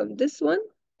hormone from this one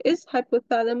is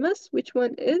hypothalamus, which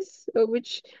hormone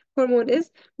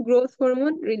is growth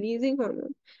hormone releasing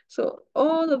hormone. So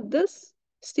all of this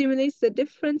stimulates the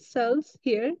different cells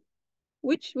here,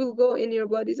 which will go in your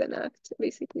bodies and act,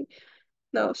 basically.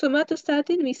 Now,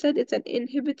 somatostatin, we said it's an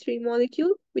inhibitory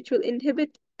molecule, which will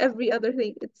inhibit every other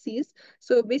thing it sees.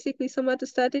 So basically,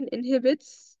 somatostatin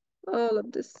inhibits all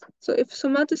of this. So if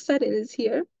somatostatin is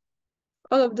here,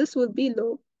 all of this will be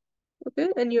low, okay?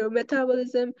 And your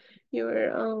metabolism,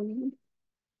 your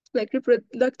like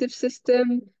reproductive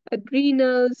system,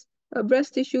 adrenals,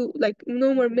 breast tissue, like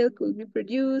no more milk will be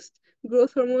produced.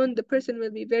 Growth hormone, the person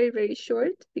will be very, very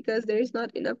short because there is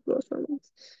not enough growth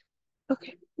hormones.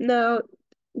 Okay, now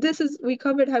we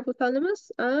covered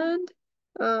hypothalamus and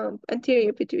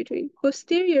anterior pituitary.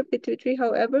 Posterior pituitary,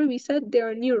 however, we said there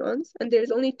are neurons, and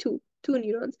there's only two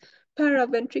neurons,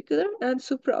 paraventricular and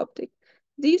supraoptic.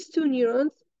 These two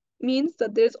neurons means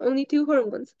that there's only two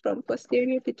hormones from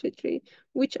posterior pituitary,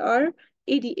 which are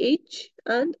ADH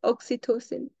and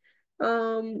oxytocin.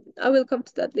 I will come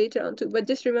to that later on too, but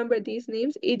just remember these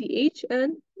names, ADH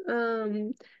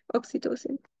and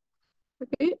oxytocin.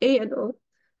 Okay, A and O.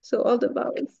 So all the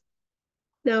vowels.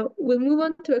 Now we'll move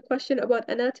on to a question about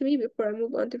anatomy before I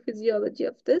move on to physiology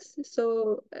of this.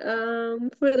 So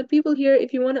for the people here,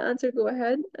 if you want to answer, go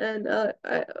ahead, and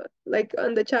like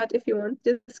on the chat if you want,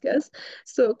 to discuss.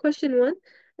 So question one,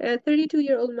 a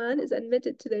 32-year-old man is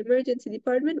admitted to the emergency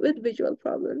department with visual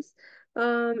problems.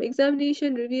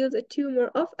 Examination reveals a tumor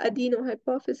of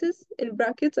adenohypophysis. In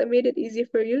brackets, I made it easier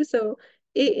for you. So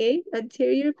AA,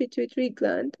 anterior pituitary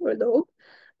gland or lobe.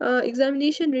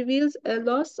 Examination reveals a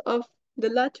loss of the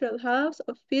lateral halves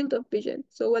of field of vision.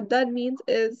 So what that means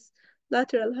is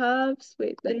lateral halves.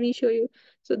 Wait, let me show you.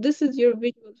 So this is your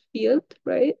visual field,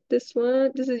 right? This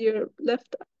one, this is your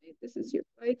left eye. This is your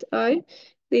right eye.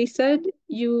 They said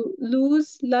you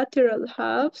lose lateral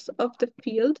halves of the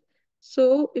field.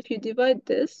 So if you divide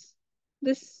this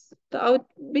the out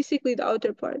basically the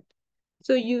outer part.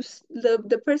 So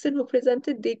the person who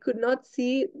presented, they could not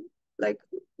see like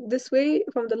this way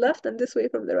from the left and this way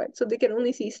from the right. So they can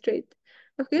only see straight.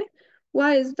 Okay?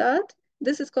 Why is that?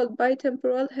 This is called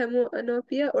bitemporal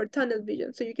hemianopia or tunnel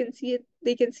vision. So you can see it,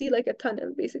 they can see like a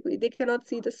tunnel basically. They cannot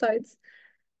see the sides.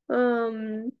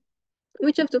 Um,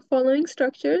 which of the following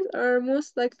structures are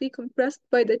most likely compressed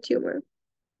by the tumor?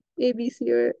 A, B,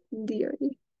 C, or D, or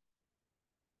E?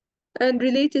 And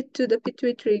related to the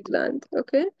pituitary gland.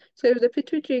 Okay, so if the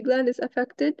pituitary gland is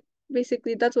affected,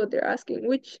 basically that's what they're asking.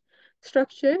 Which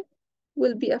structure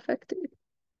will be affected?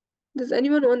 Does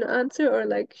anyone want to answer, or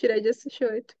like should I just show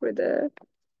it for the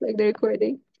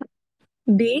recording?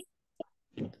 B.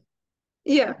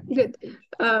 Yeah, good.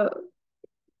 Uh,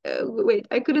 wait,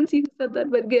 I couldn't see who said that,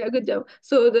 but yeah, good job.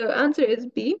 So the answer is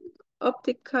B,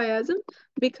 optic chiasm,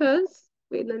 because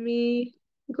wait, let me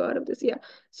go out of this. Yeah,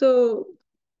 so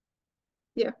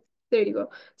yeah, there you go.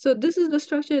 So this is the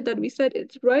structure that we said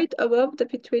it's right above the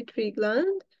pituitary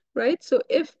gland, right? So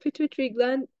if pituitary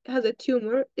gland has a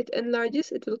tumor, it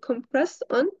enlarges, it will compress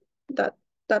on that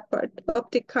that part,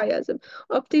 optic chiasm.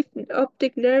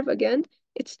 Optic nerve again,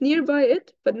 it's nearby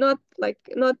it, but not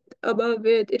above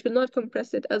it. It will not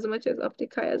compress it as much as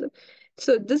optic chiasm.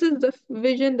 So this is the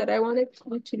vision that I wanted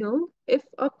you to know. If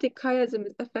optic chiasm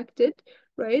is affected,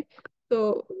 right?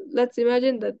 So let's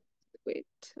imagine that wait,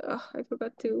 I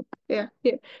forgot to, yeah,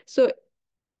 here. So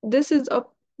this is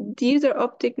up, these are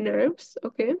optic nerves,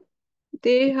 okay?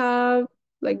 They have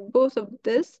like both of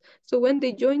this. So when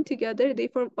they join together, they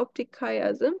form optic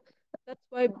chiasm. That's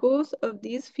why both of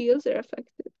these fields are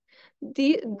affected.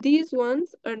 These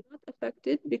ones are not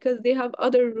affected because they have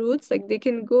other routes, like they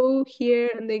can go here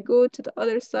and they go to the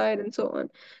other side and so on.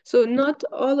 So not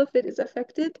all of it is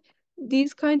affected.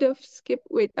 These kind of skip,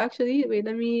 wait, actually, wait,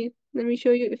 let me show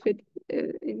you if it,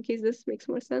 in case this makes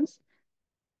more sense.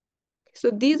 So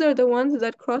these are the ones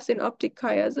that cross in optic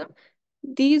chiasm.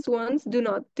 These ones do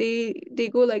not. They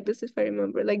go like this if I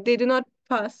remember. Like they do not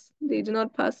pass. They do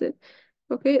not pass it.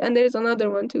 Okay, and there's another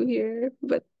one too here,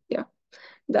 but yeah.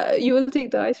 That you will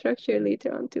take the eye structure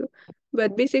later on too.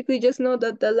 But basically just know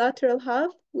that the lateral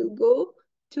half will go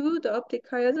to the optic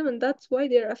chiasm and that's why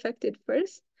they're affected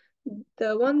first.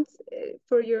 The ones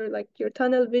for your like your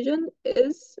tunnel vision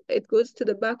is it goes to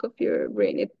the back of your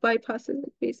brain. It bypasses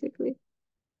it basically.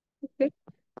 Okay.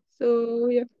 So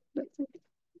yeah, that's it.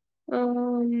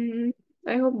 Um,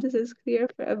 I hope this is clear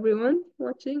for everyone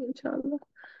watching, inshallah.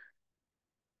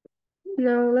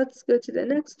 Now let's go to the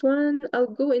next one. I'll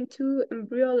go into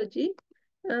embryology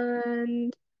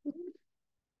and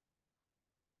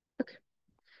okay.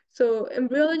 So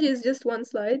embryology is just one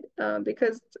slide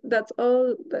because that's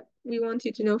all that we want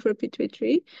you to know for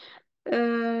pituitary.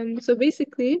 So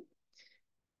basically,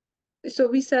 so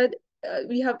we said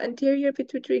we have anterior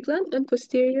pituitary gland and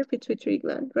posterior pituitary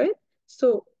gland, right?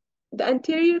 So the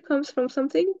anterior comes from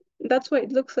something, that's why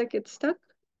it looks like it's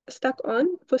stuck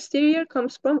on. Posterior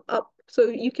comes from up. So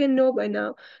you can know by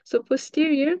now. So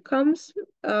posterior comes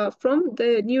from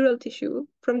the neural tissue,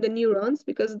 from the neurons,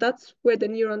 because that's where the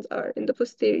neurons are in the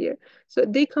posterior. So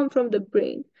they come from the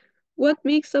brain. What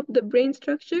makes up the brain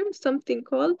structure? Something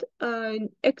called an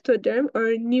ectoderm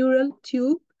or neural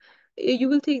tube. You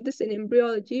will take this in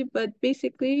embryology, but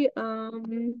basically,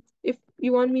 if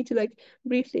you want me to like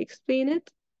briefly explain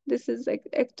it, this is like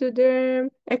ectoderm.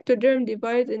 Ectoderm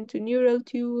divides into neural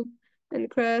tube and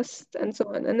crest and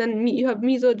so on. And then you have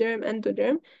mesoderm,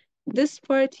 endoderm. This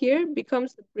part here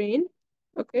becomes the brain,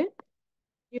 okay?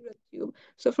 Neural tube.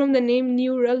 So from the name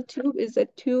neural tube is a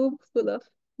tube full of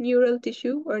neural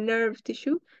tissue or nerve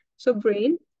tissue. So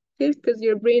brain, okay? Because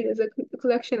your brain is a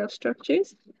collection of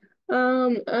structures.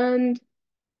 Um, and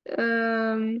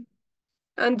um,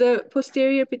 and the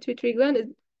posterior pituitary gland is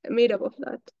made up of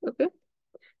that. Okay.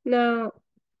 Now,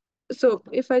 so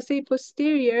if I say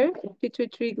posterior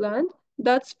pituitary gland,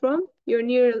 that's from your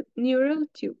neural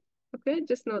tube. Okay,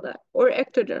 just know that. Or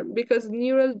ectoderm, because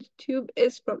neural tube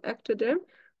is from ectoderm,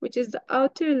 which is the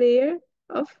outer layer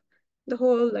of the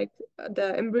whole like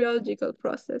the embryological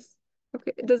process.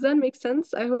 Okay, does that make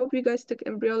sense? I hope you guys took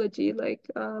embryology like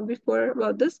before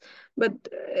about this, but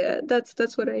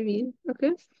that's what I mean.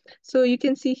 Okay, so you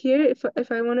can see here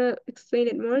if I want to explain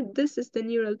it more, this is the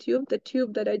neural tube, the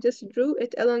tube that I just drew.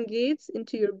 It elongates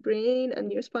into your brain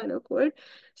and your spinal cord.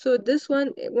 So this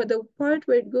one, with the part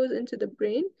where it goes into the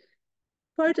brain,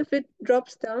 part of it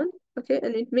drops down, okay,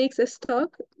 and it makes a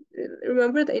stalk.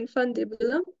 Remember the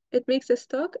infundibulum? It makes a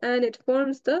stalk and it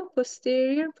forms the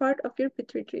posterior part of your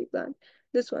pituitary gland.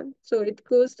 This one. So it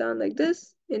goes down like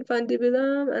this,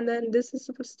 infundibulum, and then this is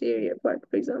the posterior part,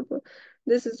 for example.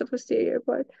 This is the posterior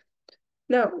part.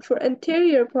 Now, for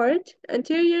anterior part,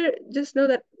 anterior, just know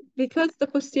that because the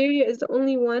posterior is the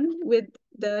only one with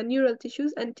the neural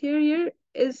tissues, anterior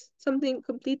is something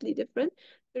completely different.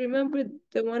 Remember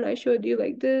the one I showed you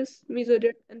like this,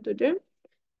 mesoderm, endoderm.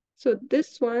 So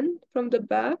this one from the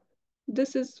back,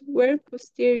 this is where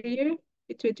posterior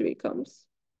pituitary comes.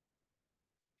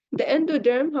 The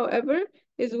endoderm, however,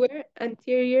 is where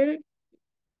anterior,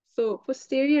 so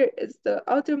posterior is the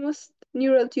outermost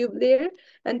neural tube layer,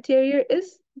 anterior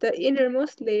is the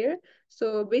innermost layer.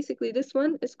 So basically this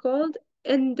one is called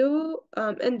endoderm.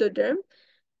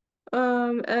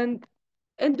 And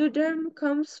endoderm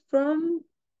comes from,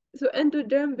 so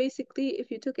endoderm basically,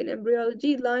 if you took an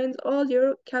embryology, lines all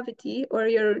your cavity or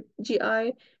your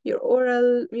GI, your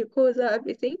oral mucosa,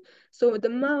 everything. So the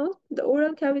mouth, the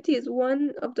oral cavity is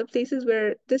one of the places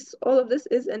where this, all of this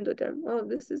is endoderm. All of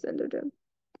this is endoderm.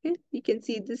 Okay, you can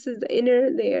see this is the inner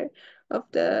layer of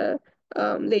the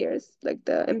layers, like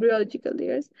the embryological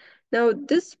layers. Now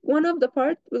this one of the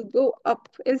part will go up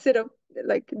instead of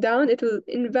like down, it will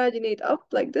invaginate up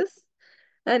like this,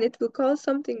 and it will cause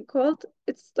something called,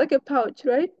 it's like a pouch,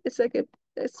 right? It's like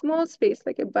a small space,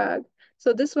 like a bag.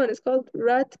 So this one is called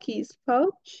Ratkes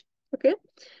pouch. Okay,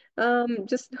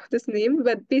 just know this name,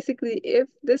 but basically if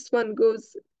this one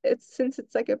goes, it's since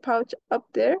it's like a pouch up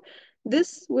there,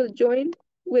 this will join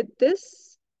with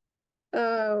this.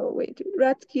 Wait,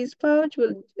 Ratkes pouch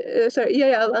will, sorry,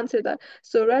 yeah, I'll answer that.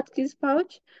 So Ratkes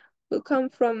pouch will come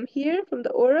from here, from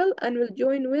the oral, and will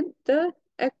join with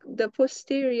the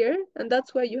posterior, and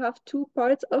that's why you have two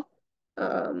parts of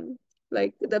um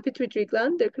like the pituitary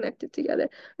gland, they're connected together.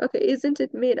 Okay, isn't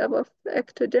it made up of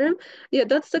ectoderm? Yeah,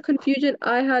 that's the confusion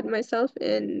I had myself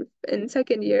in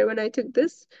second year when I took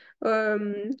this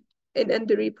um in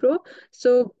EndoRepro.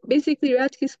 So basically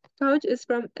Ratkes pouch is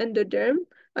from endoderm.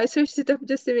 I searched it up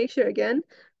just to make sure again.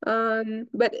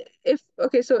 But if,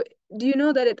 okay, so do you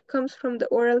know that it comes from the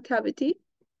oral cavity,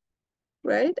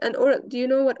 right? And oral, do you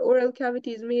know what oral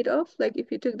cavity is made of? Like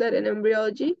if you took that in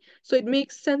embryology, so it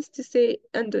makes sense to say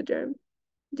endoderm.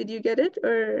 Did you get it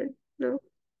or no?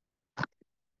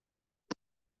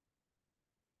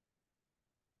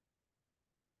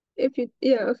 If you,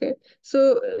 yeah, okay.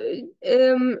 So,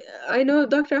 I know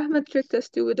Dr. Ahmed tricked us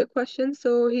too with the question.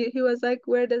 So he was like,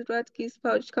 where does Ratke's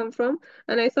pouch come from?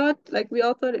 And I thought, like, we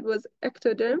all thought it was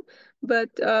ectoderm,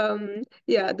 but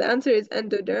yeah, the answer is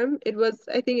endoderm. It was,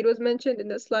 I think it was mentioned in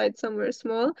the slide somewhere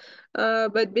small.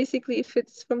 But basically, if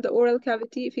it's from the oral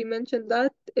cavity, if you mentioned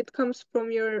that, it comes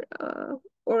from your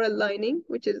oral lining,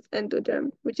 which is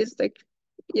endoderm, which is like,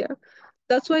 yeah.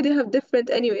 That's why they have different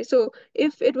anyway. So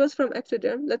if it was from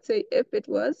ectoderm, let's say if it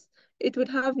was, it would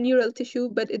have neural tissue,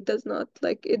 but it does not.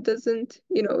 Like it doesn't,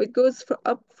 it goes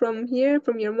up from here,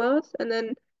 from your mouth, and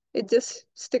then it just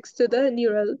sticks to the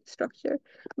neural structure.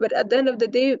 But at the end of the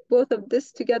day, both of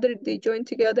this together, they join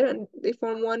together and they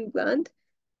form one gland,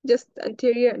 just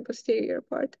anterior and posterior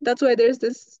part. That's why there's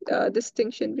this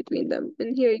distinction between them.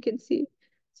 And here you can see.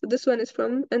 So this one is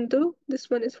from endo, this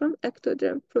one is from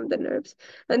ectoderm, from the nerves.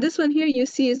 And this one here you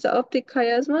see is the optic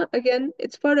chiasma. Again,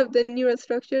 it's part of the neural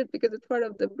structure because it's part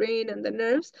of the brain and the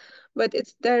nerves, but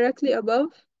it's directly above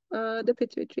the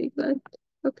pituitary gland.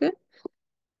 Okay?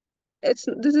 This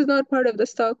is not part of the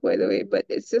stalk, by the way, but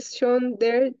it's just shown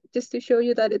there just to show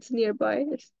you that it's nearby.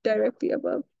 It's directly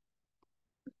above.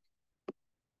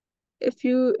 If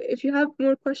you have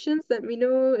more questions, let me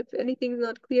know. If anything's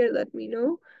not clear, let me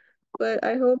know. But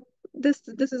I hope this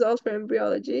is all for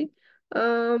embryology.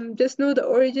 Just know the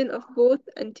origin of both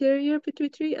anterior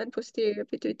pituitary and posterior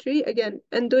pituitary. Again,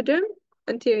 endoderm,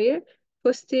 anterior,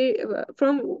 posterior,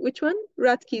 from which one?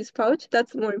 Ratkes pouch.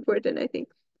 That's more important, I think.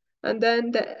 And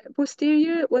then the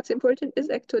posterior, what's important is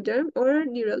ectoderm or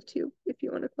neural tube, if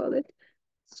you want to call it.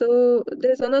 So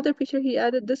there's another picture he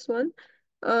added, this one.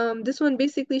 This one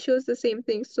basically shows the same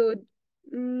thing. So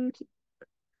mm,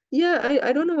 yeah,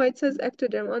 I don't know why it says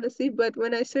ectoderm, honestly, but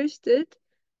when I searched it,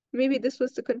 maybe this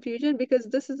was the confusion because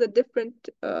this is a different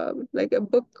like a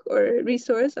book or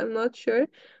resource, I'm not sure.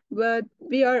 But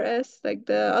BRS, like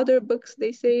the other books,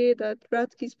 they say that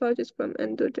Ratkey's pouch is from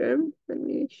endoderm. Let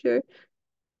me make sure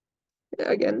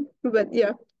again. But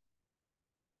yeah,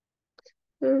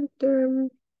 endoderm.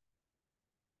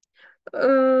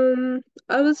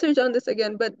 I will search on this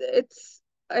again, but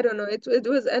I don't know. It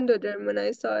was endoderm when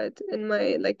I saw it in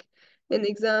my like in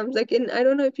exams. Like in I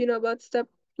don't know if you know about step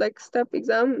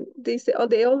exam.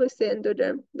 They always say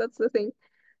endoderm. That's the thing.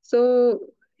 So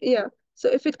yeah. So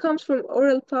if it comes from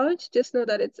oral pouch, just know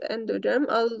that it's endoderm.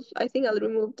 I think I'll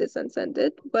remove this and send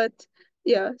it. But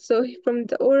yeah, so from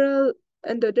the oral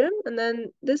endoderm, and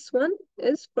then this one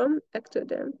is from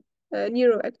ectoderm,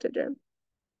 neuroectoderm.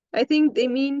 I think they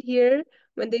mean here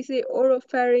when they say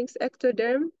oropharynx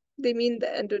ectoderm, they mean the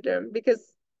endoderm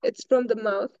because it's from the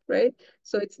mouth, right?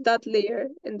 So it's that layer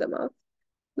in the mouth.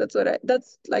 That's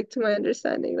like to my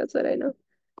understanding, that's what I know.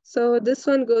 So this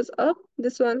one goes up,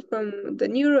 this one from the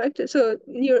neuroectoderm. So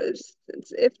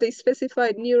if they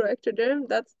specified neuroectoderm,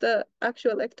 that's the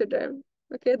actual ectoderm.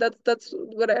 Okay, that's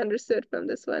what I understood from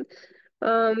this one.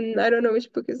 I don't know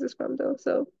which book is this from though.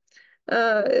 So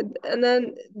and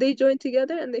then they join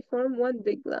together and they form one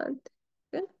big gland.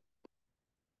 Okay.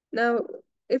 Now,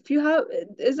 if you have,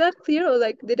 is that clear or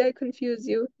like did I confuse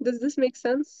you? Does this make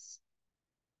sense?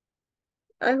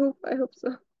 I hope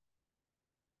so.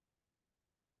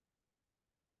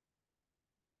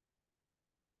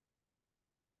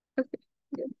 Okay,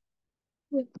 good.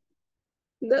 Yeah.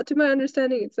 That, to my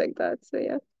understanding, it's like that. So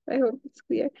yeah, I hope it's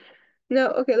clear. Now,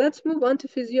 okay, let's move on to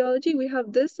physiology. We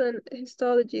have this and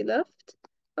histology left.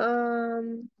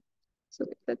 So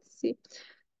let's see.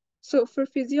 So for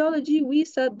physiology, we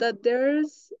said that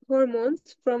there's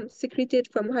hormones secreted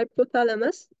from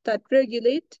hypothalamus that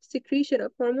regulate secretion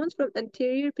of hormones from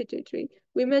anterior pituitary.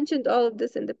 We mentioned all of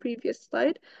this in the previous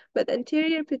slide, but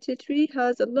anterior pituitary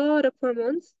has a lot of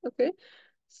hormones, okay?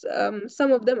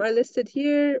 Some of them are listed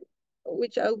here,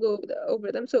 which I'll go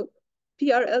over them. So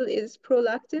PRL is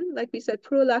prolactin. Like we said,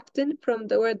 prolactin from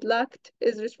the word lact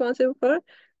is responsible for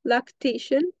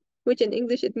lactation, which in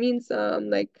English it means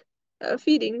like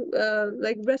feeding,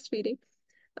 like breastfeeding.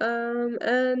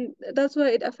 And that's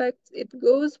why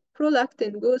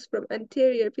prolactin goes from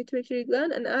anterior pituitary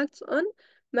gland and acts on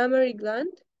mammary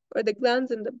gland or the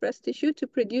glands in the breast tissue to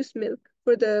produce milk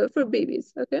for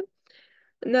babies, okay?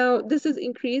 Now, this is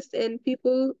increased in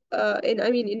people,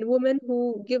 in women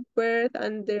who give birth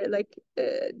and they're like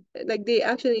they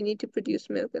actually need to produce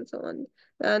milk and so on.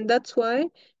 And that's why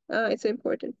it's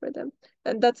important for them.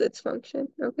 And that's its function,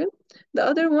 okay? The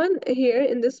other one here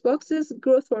in this box is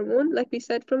growth hormone. Like we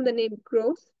said from the name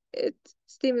growth, it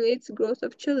stimulates growth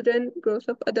of children, growth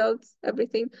of adults,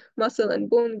 everything, muscle and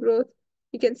bone growth.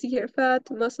 You can see here fat,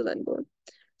 muscle, and bone.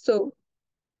 So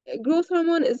growth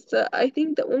hormone is I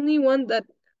think the only one that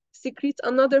secretes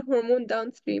another hormone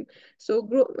downstream. So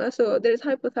there's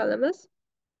hypothalamus,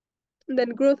 and then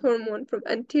growth hormone from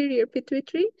anterior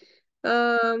pituitary,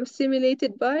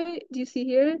 stimulated by, do you see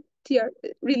here? TR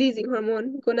releasing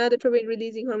hormone, gonadotropin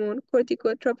releasing hormone,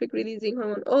 corticotropic releasing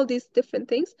hormone, all these different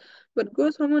things. But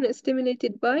growth hormone is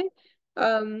stimulated by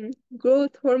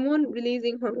growth hormone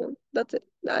releasing hormone. That's it,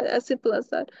 as simple as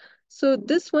that. So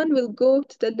this one will go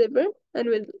to the liver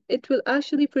and it will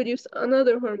actually produce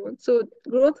another hormone. So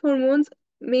growth hormone's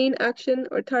main action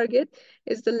or target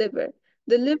is the liver.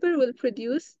 The liver will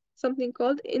produce something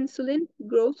called insulin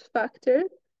growth factor,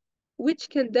 which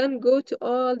can then go to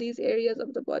all these areas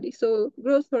of the body. So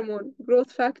growth hormone,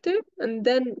 growth factor, and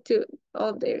then to all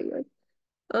of the areas.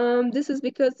 This is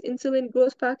because insulin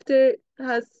growth factor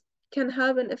can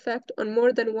have an effect on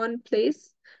more than one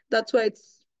place. That's why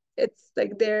it's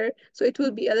like there. So it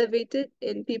will be elevated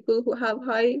in people who have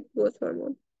high growth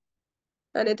hormone,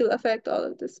 and it will affect all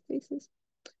of these places.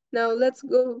 Now let's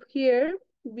go here.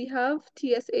 We have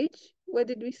TSH. What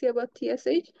did we say about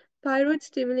TSH? Thyroid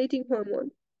stimulating hormone.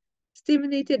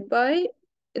 Stimulated by,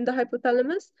 in the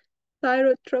hypothalamus,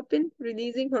 thyrotropin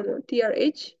releasing hormone,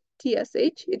 TRH,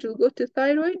 TSH. It will go to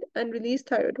thyroid and release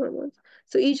thyroid hormones.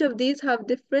 So each of these have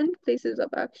different places of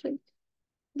action.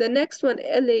 The next one,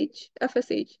 LH,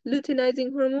 FSH,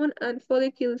 luteinizing hormone and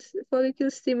follicle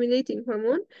stimulating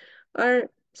hormone, are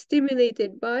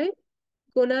stimulated by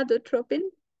gonadotropin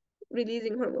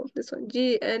releasing hormone. This one,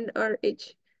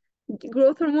 GnRH.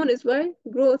 Growth hormone is why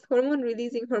growth hormone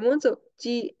releasing hormone. So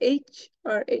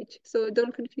GHRH. So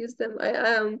don't confuse them.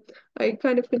 I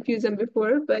kind of confused them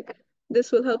before, but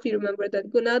this will help you remember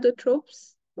that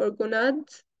gonadotropes or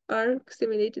gonads are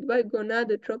stimulated by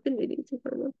gonadotropin releasing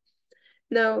hormone.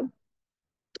 Now,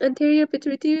 anterior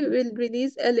pituitary will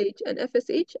release LH and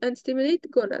FSH and stimulate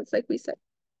gonads, like we said.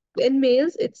 In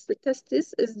males, it's the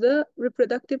testis is the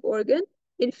reproductive organ.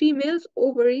 In females,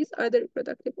 ovaries are the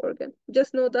reproductive organ.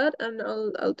 Just know that, and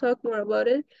I'll talk more about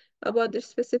it, about their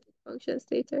specific functions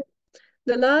later.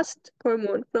 The last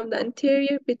hormone from the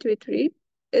anterior pituitary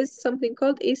is something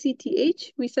called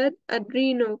ACTH. We said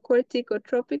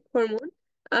adrenocorticotropic hormone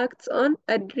acts on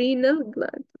adrenal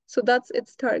gland. So that's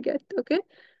its target, okay?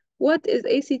 What is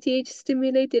ACTH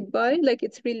stimulated by? Like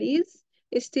its release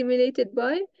is stimulated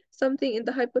by something in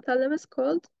the hypothalamus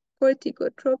called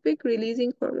corticotropic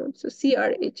releasing hormone. So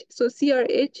CRH. So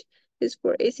CRH is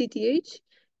for ACTH.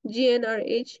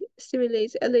 GnRH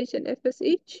stimulates LH and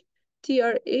FSH.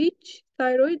 TRH,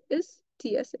 thyroid, is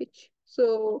TSH.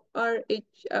 So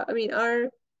RH, I mean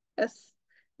RS,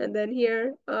 and then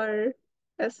here RS,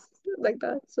 like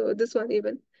that. So this one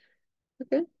even.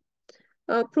 Okay.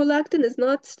 Prolactin is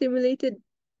not stimulated,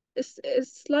 is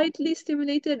slightly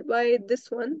stimulated by this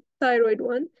one, thyroid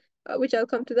one, which I'll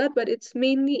come to that, but it's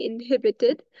mainly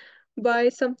inhibited by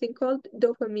something called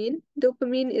dopamine.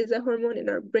 Dopamine is a hormone in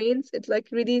our brains. It's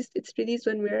released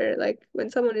when we're like, when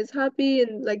someone is happy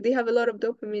and like they have a lot of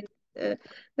dopamine,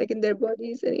 like in their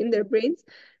bodies and in their brains.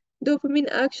 Dopamine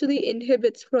actually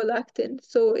inhibits prolactin.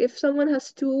 So if someone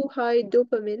has too high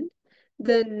dopamine,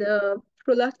 then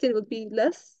prolactin will be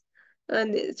less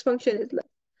and its function is less.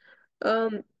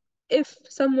 Um, if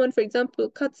someone, for example,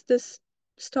 cuts this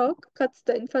stalk, cuts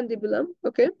the infundibulum,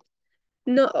 okay,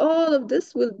 not all of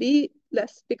this will be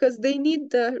less because they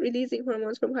need the releasing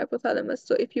hormones from hypothalamus.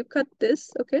 So if you cut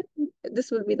this, okay,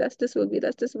 this will be less, this will be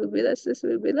less, this will be less, this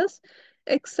will be less,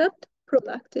 except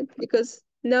prolactin, because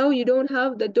now you don't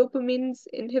have the dopamine's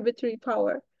inhibitory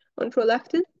power on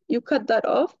prolactin. You cut that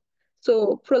off.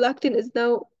 So prolactin is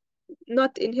now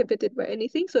not inhibited by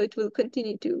anything, so it will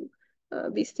continue to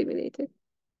be stimulated.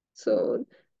 So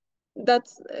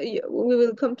that's we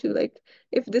will come to like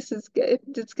if this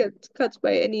gets cut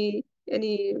by any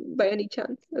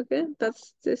chance. Okay,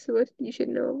 that's just what you should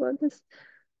know about this.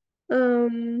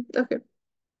 Okay,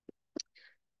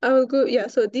 I will go. Yeah,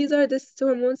 so these are the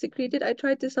hormones secreted. I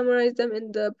tried to summarize them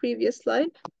in the previous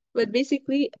slide, but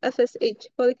basically FSH,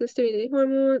 follicle stimulating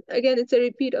hormone. Again, it's a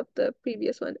repeat of the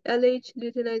previous one. LH,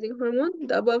 luteinizing hormone.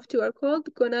 The above two are called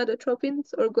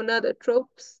gonadotropins or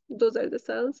gonadotropes. Those are the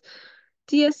cells.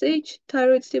 TSH,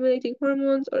 thyroid stimulating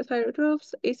hormones or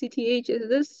thyrotropes. ACTH is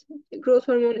this. Growth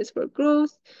hormone is for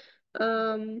growth.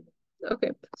 Um,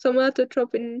 okay,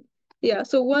 somatotropin. Yeah,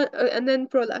 so one, and then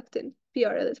prolactin.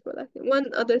 PRL is prolactin.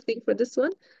 One other thing for this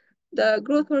one, the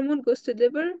growth hormone goes to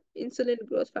liver, insulin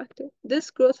growth factor. This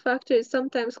growth factor is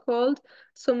sometimes called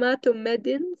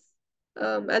somatomedins,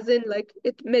 as in like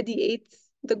it mediates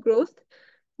the growth.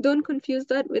 Don't confuse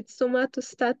that with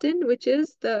somatostatin, which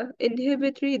is the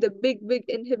big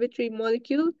inhibitory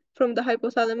molecule from the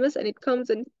hypothalamus, and it comes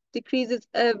and decreases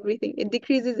everything. It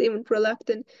decreases even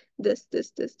prolactin, this.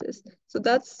 So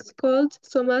that's called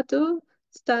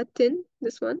somatostatin,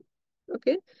 this one.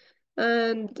 Okay.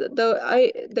 And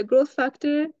the growth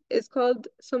factor is called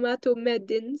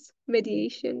somatomedins,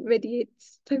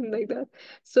 mediates, something like that.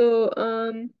 So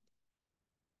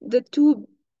the two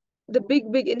the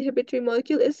big inhibitory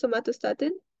molecule is somatostatin.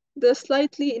 The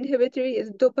slightly inhibitory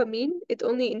is dopamine. It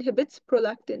only inhibits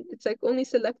prolactin. It's like only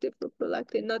selective for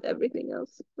prolactin, not everything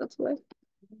else. That's why.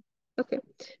 Okay,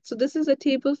 so this is a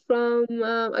table from,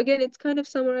 again, it's kind of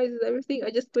summarizes everything.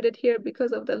 I just put it here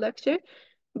because of the lecture.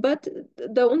 But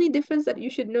the only difference that you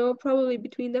should know probably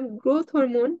between them, growth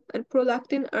hormone and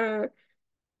prolactin are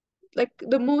like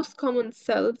the most common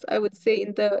cells, I would say,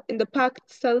 in the packed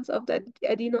cells of the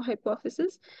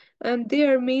adenohypophysis, and they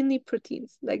are mainly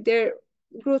proteins. Like their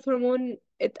growth hormone,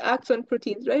 it acts on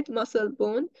proteins, right? Muscle,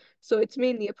 bone, so it's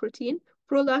mainly a protein.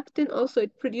 Prolactin also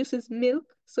it produces milk,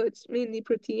 so it's mainly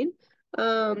protein.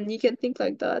 You can think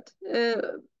like that,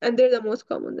 and they're the most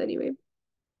common anyway.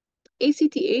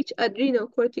 ACTH,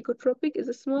 adrenocorticotropic, is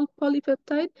a small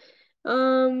polypeptide.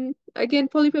 Again,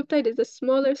 polypeptide is a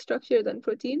smaller structure than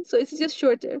protein, so it's just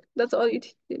shorter. That's all you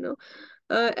need to know.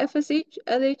 FSH,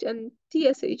 LH, and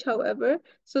TSH, however,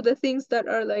 so the things that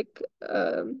are like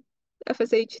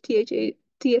FSH,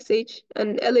 TSH,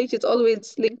 and LH is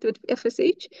always linked with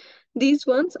FSH. These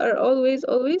ones are always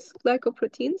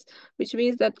glycoproteins, which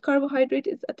means that carbohydrate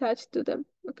is attached to them.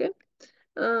 Okay.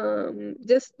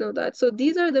 Just know that. So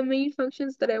these are the main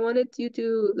functions that I wanted you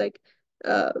to like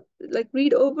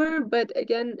read over, but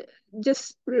again,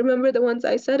 just remember the ones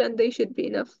I said and they should be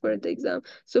enough for the exam.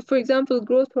 So for example,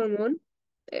 growth hormone,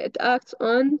 it acts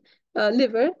on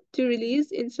liver to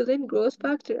release insulin growth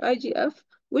factor, IGF,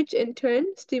 which in turn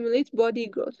stimulates body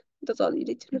growth. That's all you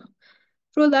need to know.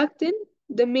 Prolactin,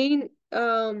 the main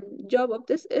job of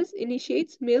this is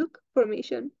initiates milk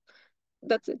formation.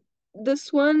 That's it.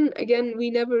 this one, again, we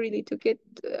never really took it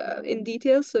in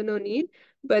detail, so no need.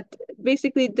 But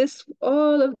basically,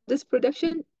 all of this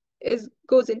production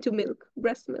goes into milk,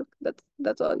 breast milk.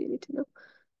 That's all you need to know.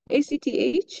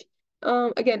 ACTH,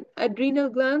 again, adrenal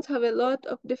glands have a lot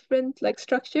of different like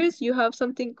structures. You have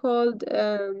something called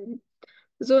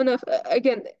zone of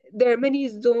again, there are many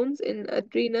zones in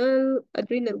adrenal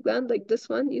gland, like this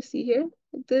one you see here,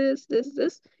 this.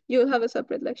 You'll have a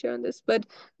separate lecture on this, but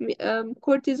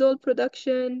cortisol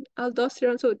production,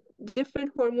 aldosterone, so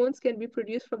different hormones can be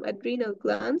produced from adrenal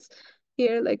glands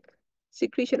here, like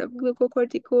secretion of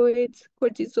glucocorticoids,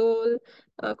 cortisol.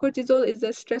 Cortisol is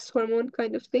a stress hormone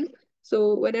kind of thing.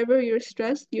 So whenever you're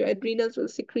stressed, your adrenals will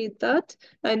secrete that,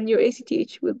 and your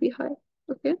ACTH will be high.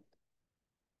 Okay.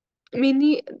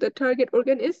 Mainly, the target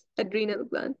organ is adrenal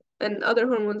gland, and other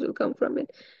hormones will come from it.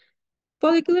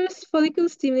 Follicle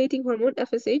stimulating hormone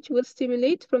FSH will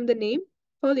stimulate, from the name,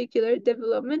 follicular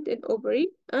development in ovary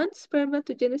and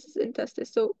spermatogenesis in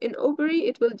testes. So in ovary,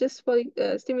 it will just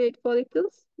stimulate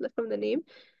follicles from the name.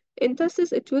 In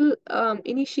testis, it will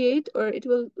initiate, or it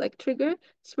will like trigger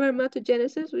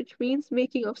spermatogenesis, which means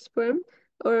making of sperm,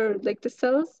 or like the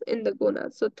cells in the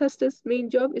gonads. So testis' main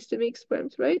job is to make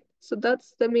sperms, right? So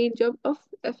that's the main job of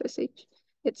FSH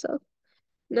itself.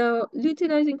 Now,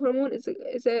 luteinizing hormone is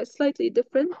a slightly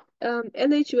different.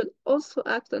 LH will also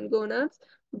act on gonads,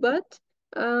 but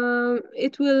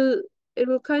it will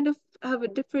kind of have a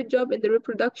different job in the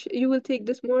reproduction. You will take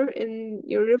this more in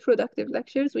your reproductive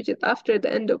lectures, which is after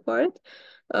the endo part.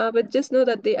 But just know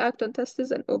that they act on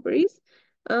testes and ovaries.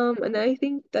 And I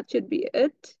think that should be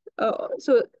it.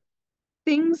 So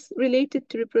things related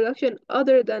to reproduction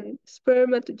other than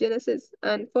spermatogenesis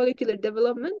and follicular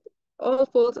development all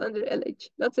falls under LH.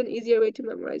 That's an easier way to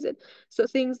memorize it. So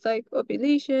things like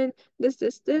ovulation,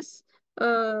 this.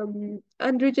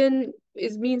 Androgen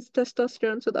is means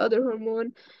testosterone, so the other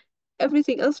hormone.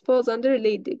 Everything else falls under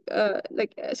Leydig.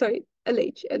 Sorry,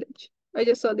 LH, LH. I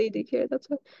just saw Leydig here, that's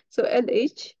why. So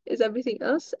LH is everything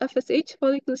else. FSH,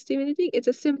 follicle stimulating. It's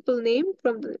a simple name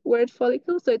from the word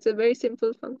follicle, so it's a very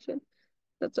simple function.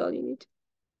 That's all you need.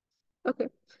 Okay.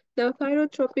 Now,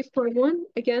 thyrotropic hormone,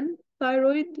 again,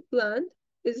 thyroid gland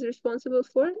is responsible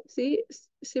for, see,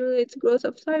 stimulates growth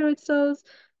of thyroid cells,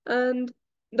 and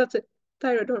that's it.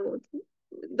 Thyroid hormone.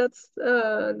 That's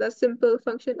the simple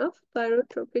function of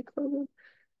thyrotropic hormone.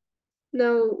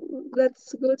 Now,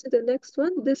 let's go to the next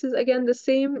one. This is again the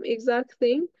same exact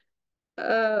thing.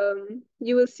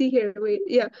 You will see here, wait,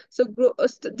 yeah, so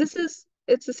this is,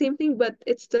 it's the same thing, but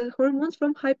it's the hormones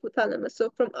from hypothalamus. So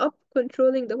from up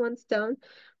controlling the ones down,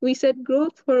 we said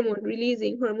growth hormone,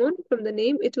 releasing hormone. From the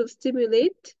name, it will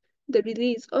stimulate the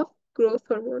release of growth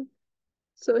hormone.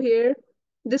 So here,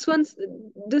 this one,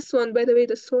 by the way,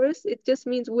 the source, it just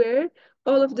means where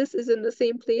all of this is in the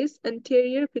same place,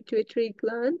 anterior pituitary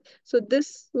gland. So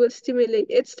this will stimulate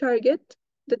its target,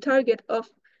 the target of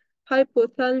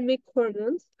hypothalamus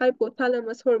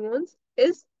hormones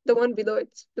is the one below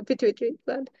it, the pituitary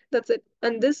gland. That's it.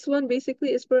 And this one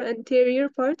basically is for anterior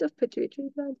part of pituitary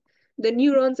gland. The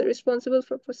neurons are responsible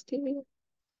for posterior.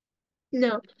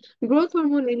 Now, growth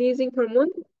hormone releasing hormone,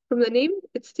 from the name,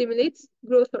 it stimulates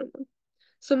growth hormone.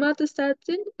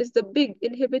 Somatostatin is the big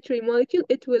inhibitory molecule.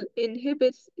 It will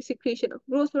inhibit secretion of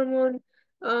growth hormone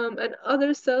and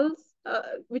other cells,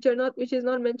 which is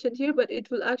not mentioned here, but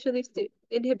it will actually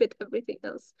inhibit everything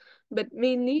else, but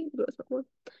mainly growth hormone.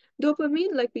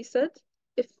 Dopamine, like we said,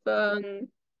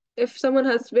 if someone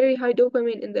has very high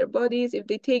dopamine in their bodies, if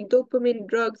they take dopamine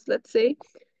drugs, let's say,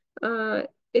 uh,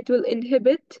 it will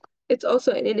inhibit. It's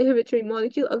also an inhibitory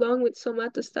molecule along with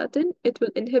somatostatin. It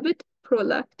will inhibit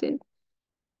prolactin.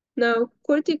 Now,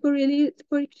 corticotropin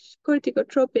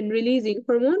releasing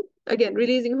hormone, again,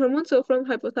 releasing hormone, so from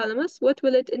hypothalamus, what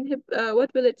will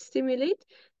it stimulate?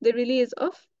 The release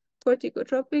of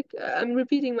corticotropic, I'm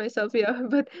repeating myself here,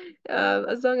 but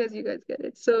as long as you guys get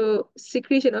it. So,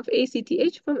 secretion of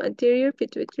ACTH from anterior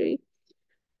pituitary.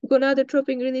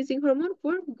 Gonadotropin releasing hormone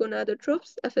for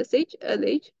gonadotropes, FSH,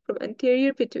 LH, from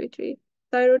anterior pituitary.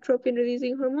 Thyrotropin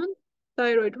releasing hormone,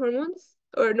 thyroid hormones,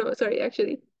 or no, sorry,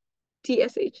 actually,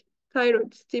 TSH,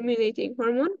 thyroid stimulating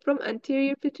hormone from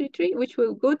anterior pituitary, which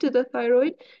will go to the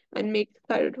thyroid and make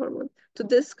thyroid hormone. So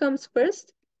this comes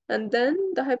first, and then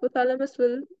the hypothalamus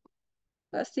will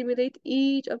stimulate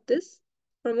each of these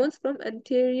hormones from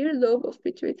anterior lobe of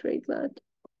pituitary gland.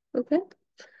 Okay,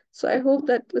 so I hope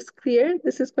that was clear.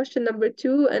 This is question number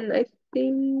 2, and I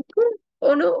think,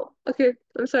 oh no, okay,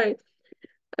 I'm sorry.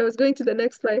 I was going to the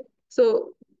next slide.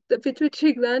 So the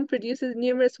pituitary gland produces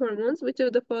numerous hormones. Which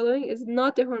of the following is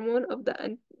not a hormone of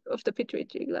the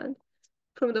pituitary gland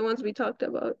from the ones we talked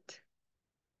about?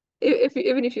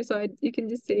 Even if you saw it, you can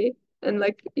just say, and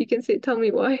like you can say, tell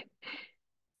me why.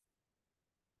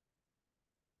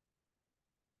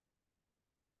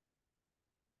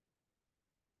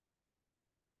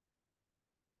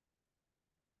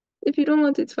 If you don't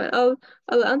want it, it's fine.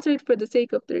 I'll answer it for the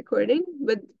sake of the recording,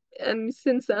 but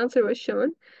since the answer was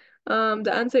shown,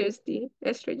 the answer is D,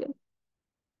 estrogen.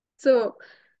 So,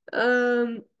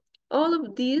 um, all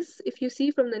of these, if you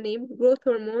see from the name, growth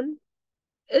hormone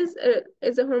is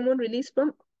a hormone released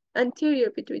from anterior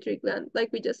pituitary gland,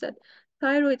 like we just said.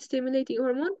 Thyroid stimulating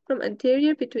hormone from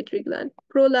anterior pituitary gland.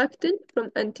 Prolactin from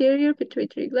anterior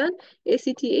pituitary gland.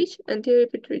 ACTH, anterior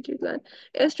pituitary gland.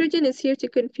 Estrogen is here to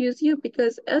confuse you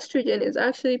because estrogen is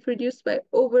actually produced by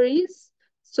ovaries,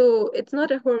 so it's not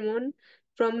a hormone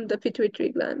from the pituitary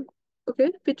gland.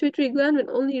 Okay, pituitary gland will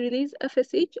only release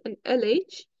FSH and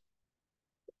LH,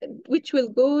 which will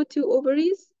go to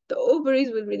ovaries. The ovaries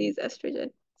will release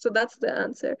estrogen. So that's the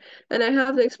answer. And I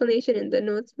have the explanation in the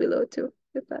notes below too,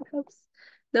 if that helps.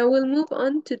 Now we'll move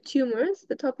on to tumors,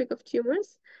 the topic of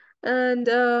tumors. And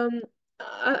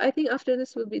I think after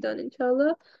this we'll be done,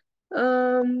 inshallah.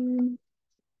 Um,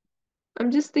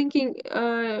 I'm just thinking,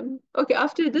 okay,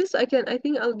 after this, I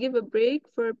think I'll give a break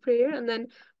for a prayer and then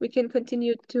we can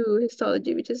continue to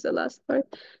histology, which is the last part.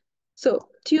 So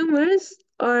tumors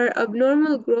are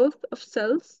abnormal growth of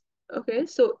cells. Okay,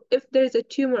 so if there's a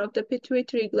tumor of the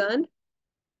pituitary gland,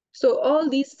 so all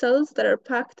these cells that are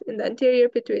packed in the anterior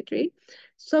pituitary,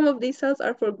 some of these cells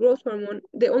are for growth hormone.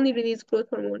 They only release growth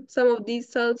hormone. Some of these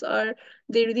cells are,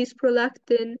 they release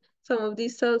prolactin. Some of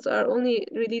these cells are only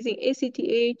releasing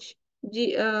ACTH,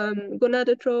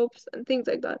 gonadotropes, and things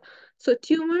like that. So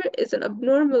tumor is an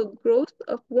abnormal growth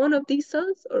of one of these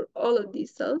cells or all of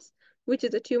these cells, which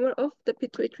is a tumor of the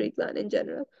pituitary gland in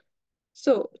general.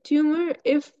 So, tumor,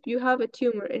 if you have a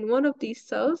tumor in one of these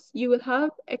cells, you will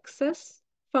have excess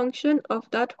function of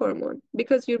that hormone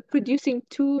because you're producing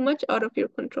too much out of your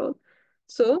control.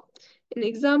 So, an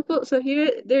example, so here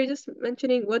they're just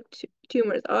mentioning what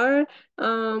tumors are.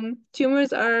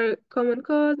 Tumors are common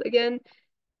cause. Again,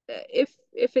 if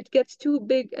it gets too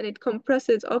big and it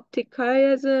compresses optic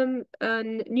chiasm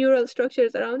and neural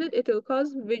structures around it, it will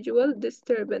cause visual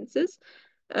disturbances.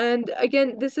 And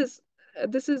again, this is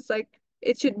like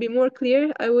it should be more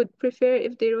clear. I would prefer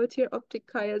if they wrote here optic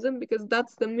chiasm because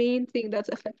that's the main thing that's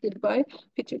affected by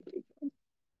pituitary,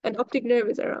 and optic nerve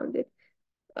is around it.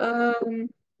 Um,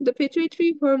 the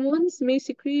pituitary hormones may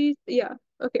secrete, yeah,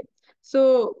 okay.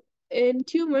 So in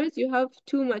tumors, you have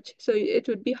too much, so it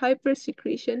would be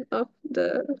hypersecretion of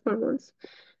the hormones.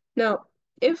 Now,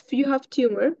 if you have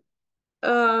tumor,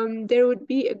 there would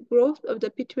be a growth of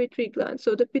the pituitary gland.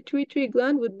 So the pituitary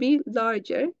gland would be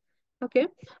larger, okay,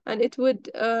 and it would,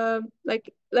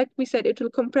 like we said, it will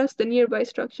compress the nearby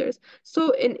structures.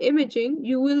 So in imaging,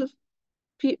 you will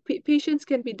patients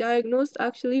can be diagnosed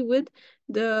actually with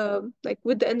the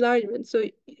enlargement. So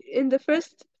in the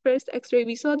first X-ray,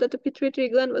 we saw that the pituitary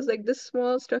gland was like this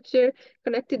small structure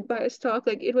connected by a stalk.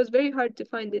 Like it was very hard to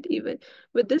find it even.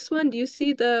 With this one, do you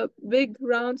see the big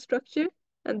round structure?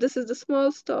 And this is the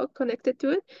small stalk connected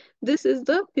to it. This is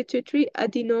the pituitary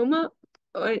adenoma,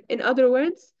 or in other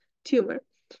words, tumor.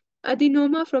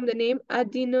 Adenoma from the name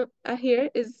adeno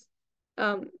here is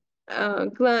um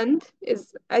gland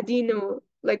is adeno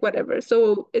like whatever.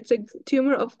 So it's a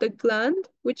tumor of the gland.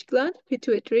 Which gland?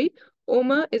 Pituitary.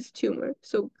 Oma is tumor.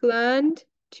 So gland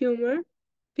tumor,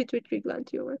 pituitary gland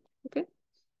tumor. Okay.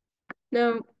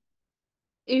 Now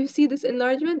you see this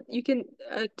enlargement, you can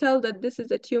tell that this is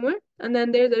a tumor, and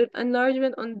then there's an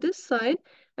enlargement on this side,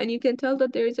 and you can tell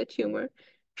that there is a tumor.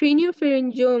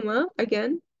 Craniopharyngioma,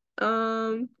 again,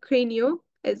 cranial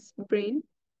is brain.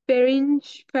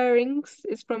 Pharynx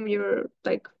is from your,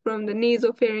 like, from the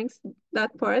nasopharynx,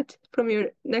 that part, from your,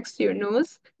 next to your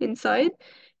nose, inside.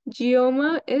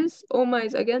 Oma is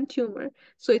again tumor.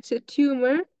 So it's a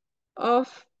tumor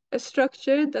of a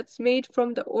structure that's made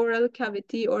from the oral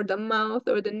cavity or the mouth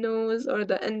or the nose or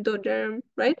the endoderm,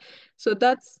 right? So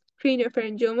that's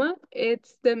craniopharyngioma.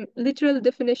 It's the literal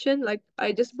definition, like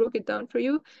I just broke it down for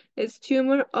you, is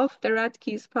tumor of the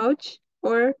Ratkes pouch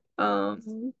or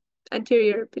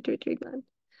anterior pituitary gland.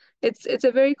 It's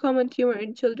a very common tumor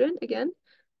in children again,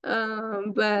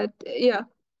 but yeah,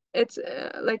 it's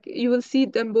like you will see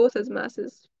them both as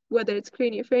masses, whether it's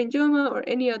craniopharyngioma or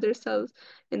any other cells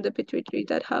in the pituitary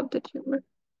that have the tumor.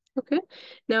 Okay,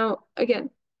 now again,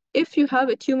 if you have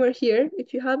a tumor here,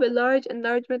 if you have a large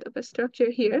enlargement of a structure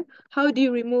here, how do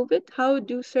you remove it? How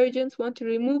do surgeons want to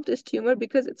remove this tumor?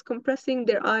 Because it's compressing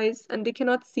their eyes and they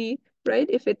cannot see, right?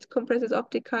 If it compresses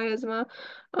optic chiasma,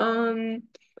 and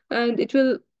it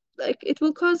will like it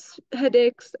will cause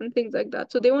headaches and things like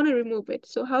that. So they want to remove it.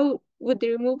 So how would they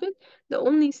remove it? The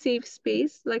only safe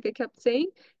space, like I kept saying,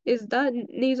 is that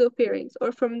nasopharynx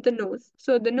or from the nose.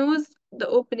 So the nose, the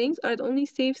openings are the only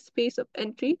safe space of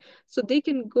entry. So they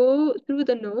can go through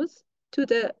the nose to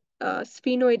the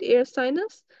sphenoid air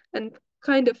sinus and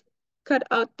kind of cut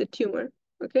out the tumor,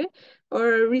 okay? Or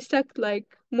resect like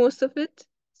most of it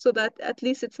so that at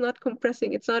least it's not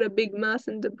compressing. It's not a big mass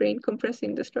in the brain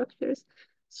compressing the structures.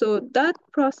 So that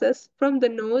process from the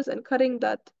nose and cutting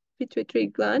that pituitary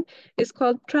gland is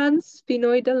called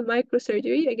transsphenoidal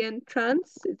microsurgery. Again,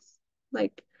 trans, it's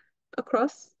like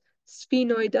across,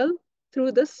 sphenoidal,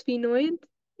 through the sphenoid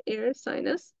air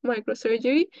sinus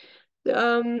microsurgery.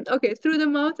 Okay, through the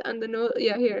mouth and the nose,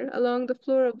 yeah, here, along the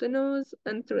floor of the nose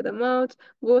and through the mouth,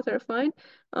 both are fine.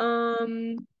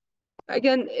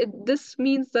 Again, this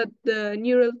means that the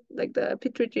neural, like the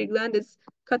pituitary gland, is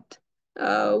cut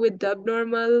with the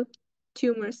abnormal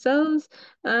tumor cells.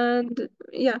 And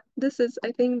yeah, this is,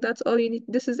 I think that's all you need.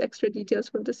 This is extra details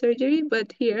from the surgery.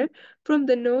 But here, from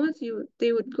the nose,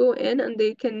 they would go in and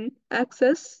they can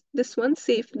access this one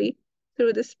safely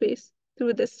through the space,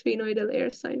 through the sphenoidal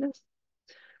air sinus.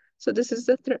 So this is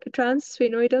the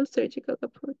transsphenoidal surgical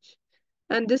approach.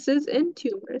 And this is in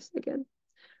tumors again.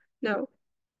 Now,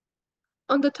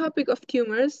 on the topic of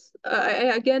tumors,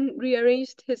 I again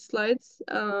rearranged his slides.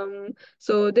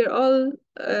 So they're all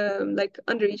like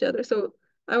under each other. So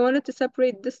I wanted to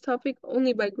separate this topic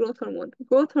only by growth hormone.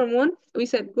 Growth hormone, we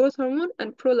said growth hormone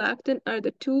and prolactin are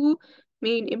the two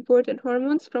main important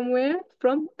hormones from where?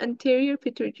 From anterior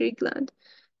pituitary gland.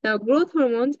 Now, growth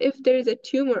hormones, if there is a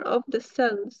tumor of the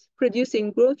cells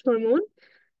producing growth hormone,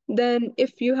 then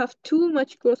if you have too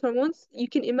much growth hormones, you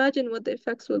can imagine what the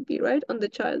effects will be, right, on the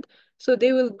child. So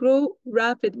they will grow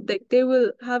rapid, like they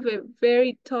will have a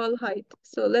very tall height.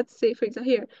 So let's say, for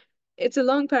example, here, it's a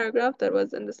long paragraph that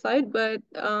was in the slide, but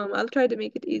I'll try to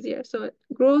make it easier. So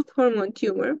growth hormone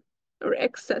tumor or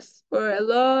excess or a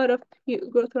lot of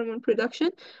growth hormone production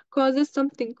causes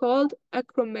something called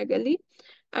acromegaly.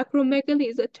 Acromegaly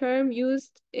is a term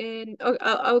used in, oh,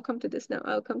 I'll come to this now.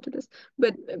 I'll come to this.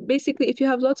 But basically, if you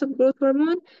have lots of growth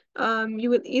hormone, you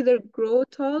will either grow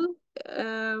tall,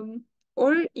 um,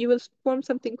 or you will form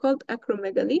something called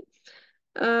acromegaly.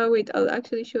 Wait, I'll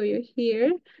actually show you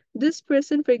here. This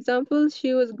person, for example,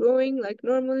 she was growing like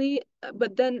normally,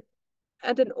 but then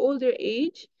at an older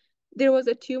age, there was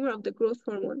a tumor of the growth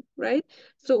hormone, right?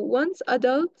 So once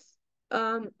adults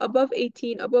above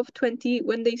 18, above 20,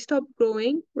 when they stop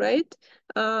growing, right?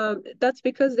 That's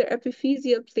because their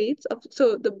epiphyseal plates of,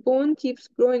 so the bone keeps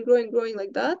growing, growing, growing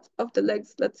like that of the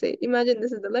legs, let's say. Imagine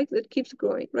this is the legs, it keeps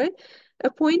growing, right? A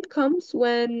point comes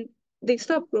when they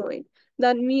stop growing.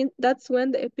 That means that's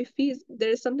when the epiphyse,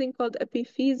 there is something called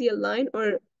epiphyseal line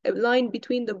or a line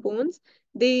between the bones.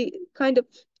 They kind of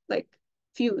like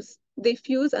fuse. They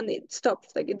fuse and it stops.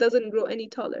 Like it doesn't grow any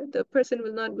taller. The person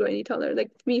will not grow any taller.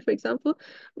 Like me, for example,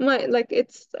 my like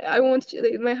it's I won't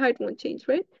like, my height won't change,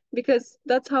 right? Because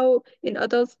that's how in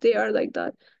adults they are like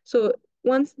that. So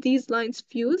once these lines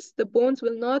fuse, the bones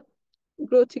will not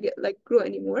grow to get like grow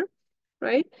anymore,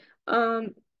 right? Um,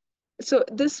 so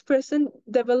this person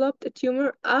developed a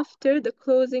tumor after the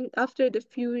closing, after the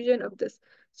fusion of this.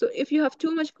 So if you have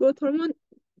too much growth hormone,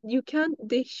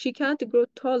 she can't grow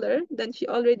taller than she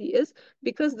already is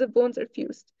because the bones are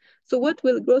fused. So what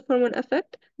will growth hormone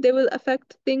affect? They will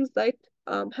affect things like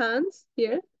hands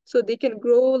here. So they can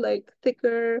grow like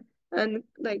thicker and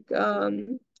like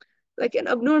in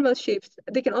abnormal shapes.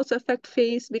 They can also affect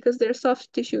face because they're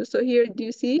soft tissue. So here, do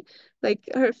you see, like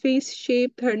her face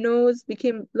shape, her nose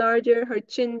became larger, her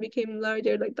chin became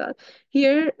larger, like that.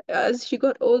 Here, as she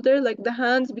got older, like the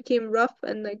hands became rough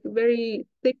and like very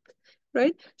thick,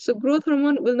 right? So growth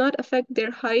hormone will not affect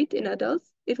their height in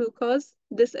adults. It will cause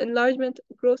this enlargement,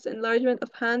 gross enlargement of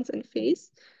hands and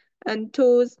face and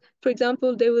toes. For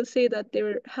example, they will say that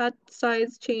their hat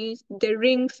size changed, their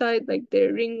ring size, like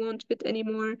their ring won't fit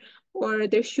anymore, or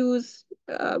their shoes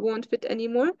won't fit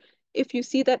anymore. If you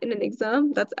see that in an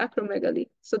exam, that's acromegaly.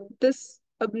 So this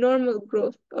abnormal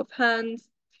growth of hands,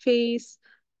 face,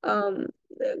 um,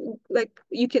 like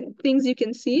things you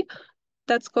can see,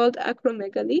 that's called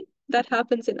acromegaly. That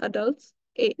happens in adults.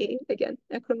 AA again,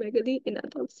 acromegaly in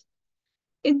adults.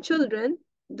 In children,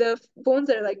 the bones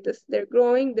are like this. They're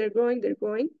growing, they're growing, they're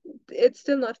growing. It's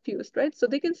still not fused, right? So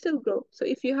they can still grow. So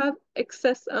if you have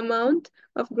excess amount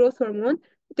of growth hormone,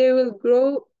 they will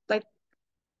grow like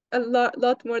a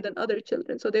lot more than other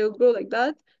children. So they will grow like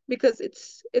that because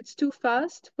it's too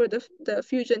fast for the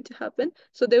fusion to happen.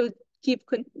 So they will keep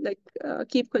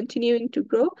continuing to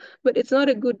grow, but it's not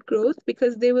a good growth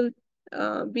because they will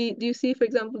do you see, for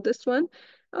example, this one?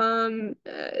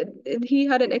 He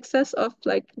had an excess of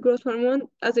like growth hormone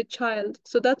as a child,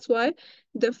 so that's why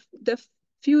the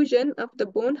fusion of the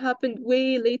bone happened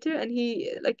way later, and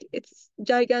he like it's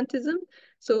gigantism,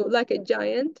 so like a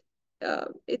giant.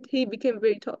 He became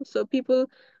very tall. So people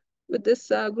with this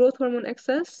growth hormone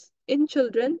excess in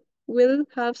children will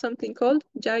have something called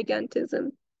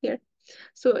gigantism here.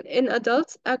 So in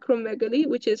adults, acromegaly,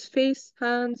 which is face,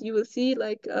 hands, you will see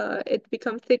like it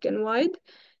become thick and wide.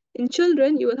 In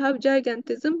children, you will have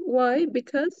gigantism. Why?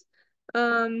 Because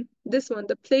this one,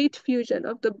 the plate fusion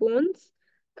of the bones,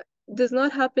 does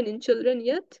not happen in children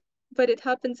yet, but it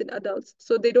happens in adults.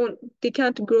 So they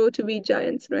can't grow to be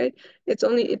giants, right? It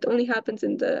only happens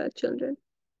in the children.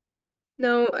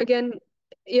 Now, again,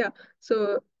 yeah,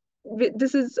 so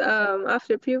this is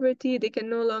after puberty, they can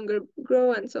no longer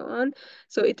grow and so on.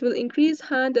 So it will increase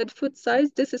hand and foot size.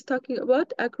 This is talking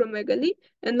about acromegaly,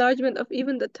 enlargement of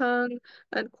even the tongue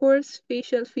and coarse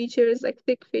facial features, like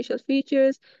thick facial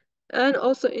features, and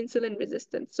also insulin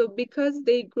resistance. So because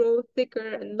they grow thicker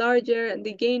and larger and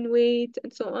they gain weight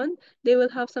and so on, they will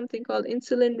have something called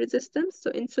insulin resistance.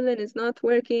 So insulin is not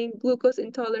working, glucose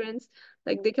intolerance,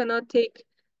 like they cannot take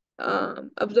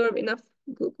absorb enough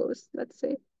glucose, let's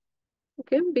say.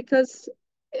 Okay, because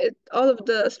all of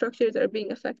the structures are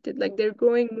being affected, like they're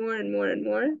growing more and more and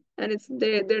more, and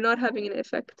they're not having an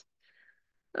effect.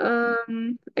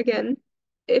 Again,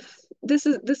 if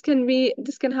this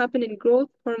can happen in growth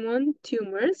hormone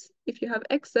tumors if you have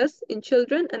excess in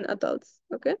children and adults.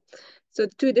 Okay, so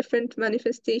two different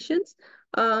manifestations.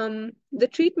 The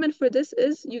treatment for this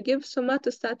is you give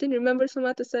somatostatin. Remember,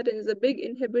 somatostatin is a big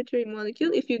inhibitory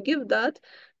molecule. If you give that,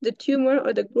 the tumor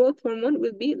or the growth hormone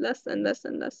will be less and less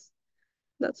and less.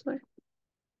 That's why.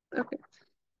 Okay.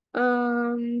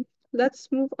 Um, let's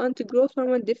move on to growth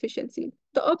hormone deficiency.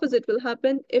 The opposite will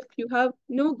happen if you have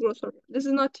no growth hormone. This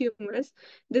is not tumors.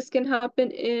 This can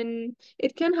happen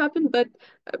it can happen, but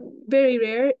very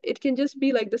rare. It can just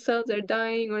be like the cells are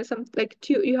dying or something like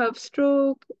you have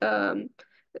stroke,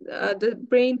 the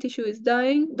brain tissue is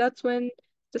dying. That's when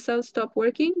the cells stop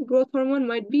working. Growth hormone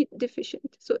might be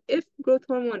deficient. So if growth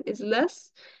hormone is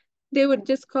less, they would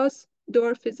just cause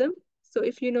dwarfism. So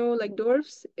if you know like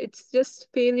dwarfs, it's just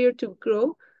failure to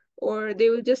grow, or they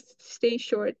will just stay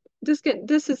short. This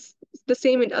is the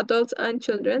same in adults and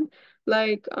children.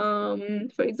 Like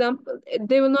for example,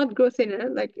 they will not grow thinner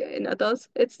like in adults.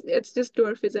 It's just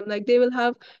dwarfism. Like they will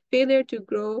have failure to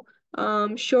grow,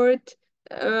 short,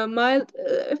 mild.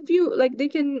 If you like, they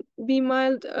can be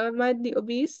mildly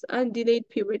obese and delayed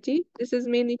puberty. This is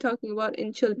mainly talking about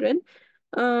in children.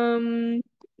 Um,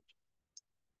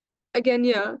 Again,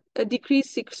 yeah, a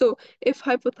decreased so if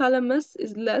hypothalamus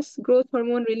is less, growth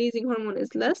hormone releasing hormone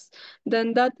is less,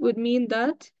 then that would mean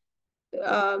that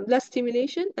less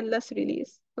stimulation and less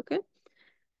release. Okay.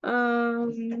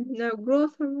 Now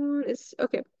growth hormone is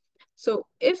okay. So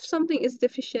if something is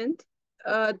deficient,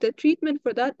 the treatment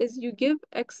for that is you give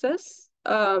excess,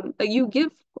 you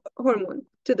give hormone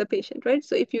to the patient, right?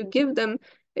 So if you give them,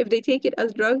 if they take it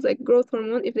as drugs like growth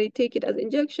hormone, if they take it as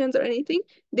injections or anything,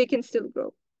 they can still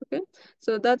grow. Okay,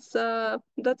 so that's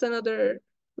another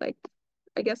like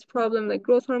I guess problem like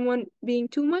growth hormone being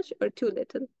too much or too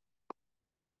little.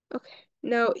 Okay,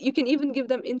 now you can even give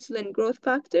them insulin growth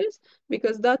factors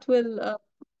because that will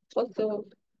also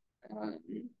um,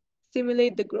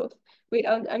 stimulate the growth. Wait,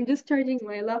 I'm just charging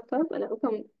my laptop and I'll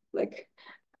come, like,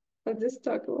 I'll just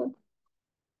talk about.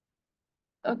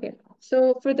 Okay,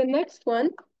 so for the next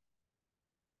one,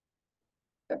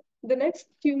 the next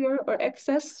tumor or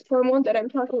excess hormone that I'm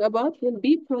talking about will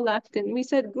be prolactin. We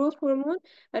said growth hormone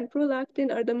and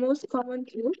prolactin are the most common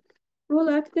two.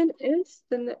 Prolactin is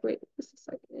wait, just a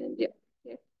second. Yeah,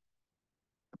 yeah.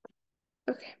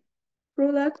 Okay.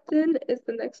 Prolactin is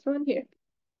the next one here.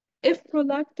 If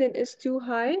prolactin is too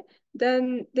high,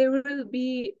 then there will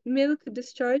be milk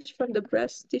discharge from the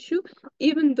breast tissue,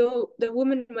 even though the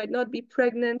woman might not be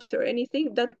pregnant or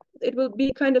anything, that it will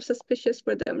be kind of suspicious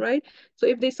for them, right? So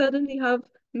if they suddenly have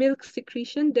milk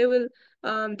secretion, they will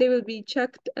be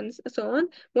checked and so on.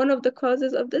 One of the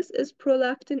causes of this is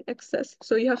prolactin excess.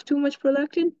 So you have too much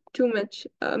prolactin, too much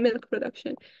milk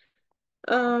production.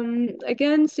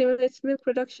 Again, stimulates milk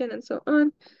production and so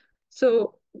on.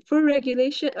 So for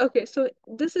regulation, okay, so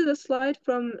this is a slide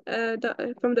from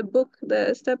the book,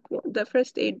 the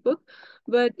first aid book,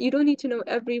 but you don't need to know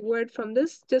every word from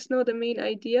this, just know the main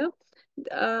idea.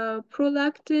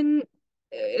 Prolactin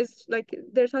is like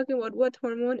they're talking about what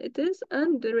hormone it is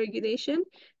and the regulation.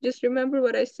 Just remember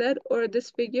what I said or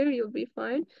this figure, you'll be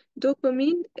fine.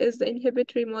 Dopamine is the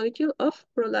inhibitory molecule of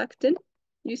prolactin.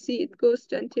 You see it goes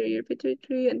to anterior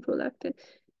pituitary and prolactin.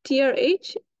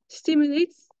 TRH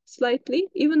stimulates slightly,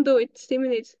 even though it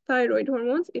stimulates thyroid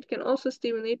hormones, it can also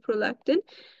stimulate prolactin.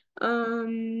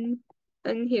 And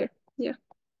here, yeah.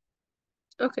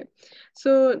 Okay.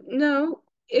 So now,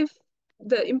 if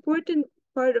the important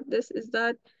part of this is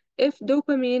that if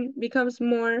dopamine becomes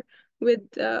more with,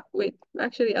 wait,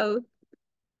 actually, I'll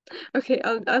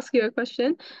ask you a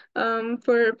question,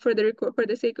 for the record, for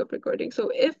the sake of recording.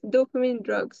 So if dopamine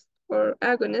drugs or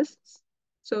agonists,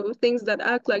 so things that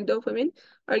act like dopamine,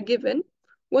 are given,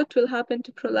 what will happen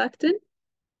to prolactin?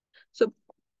 So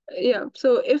yeah,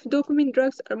 so if dopamine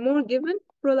drugs are more given,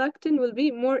 prolactin will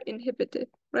be more inhibited,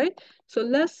 right? So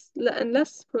and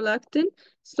less prolactin.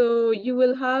 So you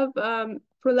will have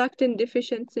prolactin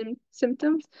deficient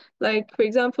symptoms. Like, for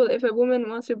example, if a woman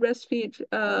wants to breastfeed,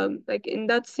 like in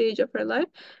that stage of her life,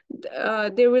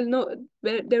 there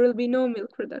will be no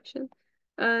milk production.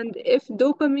 And if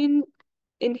dopamine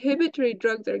inhibitory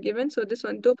drugs are given, so this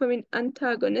one, dopamine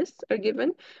antagonists are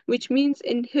given, which means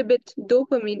inhibit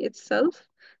dopamine itself,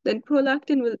 then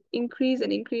prolactin will increase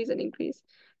and increase and increase.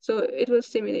 So it will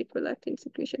stimulate prolactin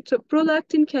secretion. So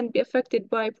prolactin can be affected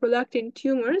by prolactin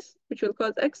tumors, which will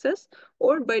cause excess,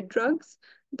 or by drugs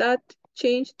that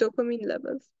change dopamine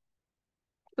levels.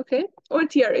 Okay, or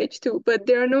TRH too, but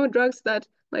there are no drugs that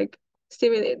like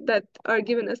stimulate that are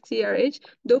given as TRH.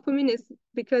 Dopamine is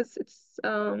because it's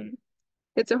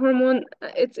a hormone.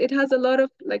 It has a lot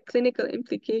of like clinical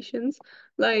implications,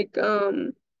 like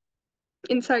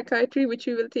in psychiatry, which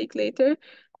we will take later.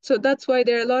 So that's why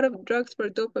there are a lot of drugs for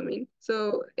dopamine.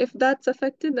 So if that's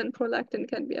affected, then prolactin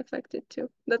can be affected too.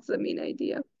 That's the main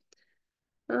idea.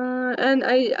 And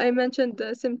I mentioned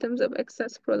the symptoms of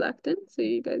excess prolactin, so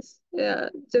you guys, yeah,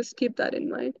 just keep that in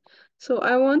mind. So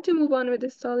I want to move on with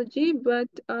histology, but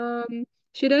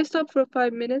should I stop for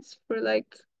 5 minutes for like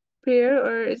prayer,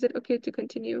 or is it okay to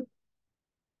continue?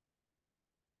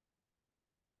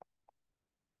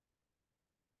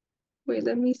 Wait,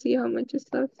 let me see how much is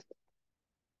left.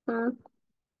 Uh,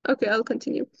 okay, I'll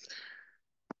continue.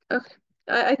 Okay,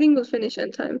 I think we'll finish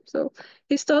on time. So,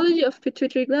 histology of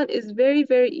pituitary gland is very,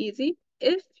 very easy.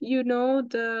 If you know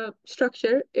the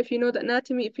structure, if you know the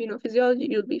anatomy, if you know physiology,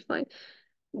 you'll be fine.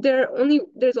 There's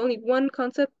only one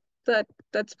concept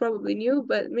that's probably new,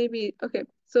 but maybe okay.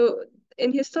 So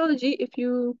in histology, if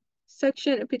you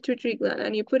section a pituitary gland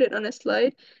and you put it on a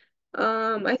slide,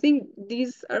 I think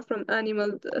these are from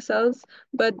animal cells,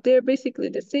 but they're basically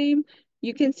the same.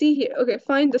 You can see here, okay,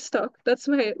 find the stalk. That's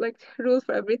my like rule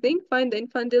for everything. Find the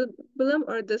infundibulum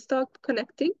or the stalk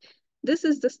connecting. This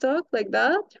is the stalk like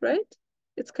that, right?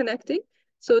 It's connecting.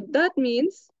 So that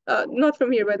means, not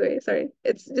from here, by the way, sorry.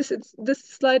 It's this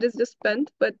slide is just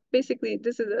bent, but basically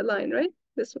this is a line, right?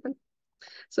 This one.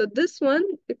 So this one,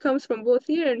 it comes from both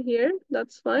here and here.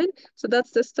 That's fine. So that's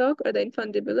the stalk or the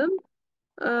infundibulum.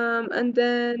 And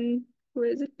then where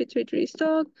is it? Pituitary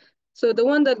stalk. So the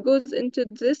one that goes into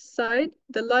this side,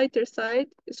 the lighter side,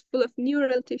 is full of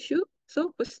neural tissue,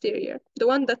 so posterior. The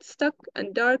one that's stuck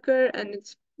and darker and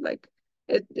it's like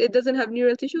it doesn't have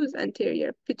neural tissue is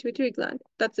anterior, pituitary gland.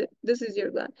 That's it. This is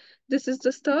your gland. This is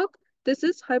the stalk. This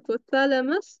is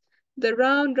hypothalamus. The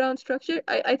round structure.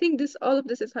 I think this all of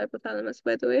this is hypothalamus,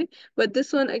 by the way. But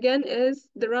this one again is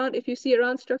the round. If you see a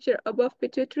round structure above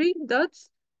pituitary, that's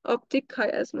optic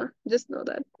chiasma. Just know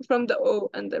that from the O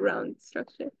and the round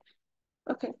structure.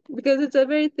 Okay, because it's a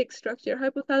very thick structure.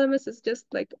 Hypothalamus is just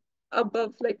like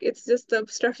above, like it's just the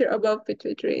structure above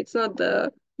pituitary. It's not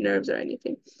the nerves or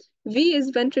anything. V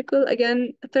is ventricle.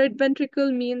 Again, third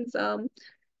ventricle means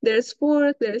there's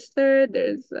fourth, there's third,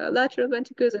 there's lateral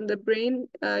ventricles in the brain.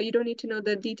 You don't need to know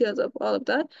the details of all of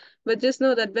that, but just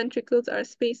know that ventricles are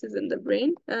spaces in the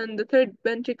brain, and the third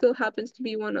ventricle happens to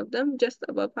be one of them, just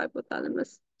above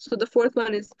hypothalamus. So the fourth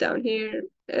one is down here.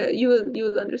 You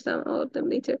will understand all of them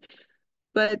later.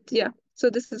 But yeah, so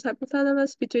this is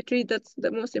hypothalamus, pituitary. That's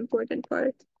the most important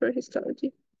part for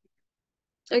histology.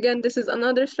 Again, this is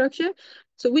another structure.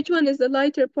 So which one is the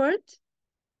lighter part?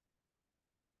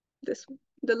 This one.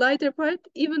 The lighter part,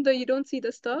 even though you don't see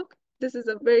the stalk, this is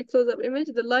a very close-up image.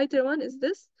 The lighter one is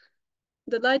this.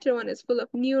 The lighter one is full of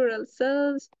neural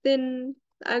cells, thin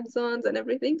axons and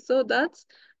everything. So that's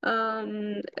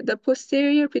the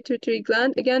posterior pituitary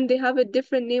gland. Again, they have a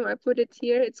different name. I put it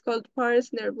here. It's called pars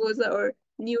nervosa or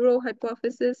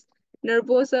neurohypophysis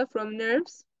nervosa from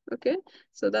nerves. Okay,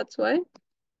 so that's why.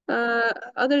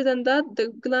 Other than that,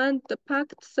 the gland, the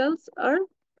packed cells are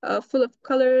full of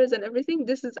colors and everything.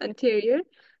 This is anterior,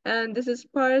 and this is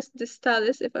pars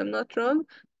distalis, if I'm not wrong.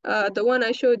 The one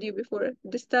I showed you before,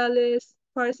 distalis,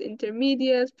 pars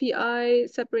intermedius, PI,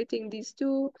 separating these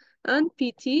two. and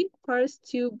PT, pars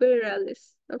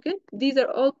tuberalis. Okay, these are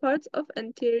all parts of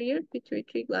anterior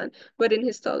pituitary gland, but in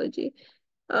histology.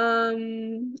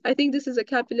 I think this is a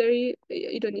capillary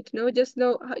you don't need to know. Just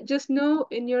know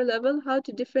in your level how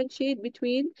to differentiate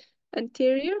between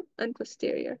anterior and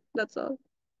posterior. That's all.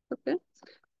 Okay.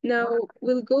 Now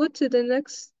we'll go to the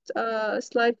next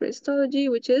slide for histology,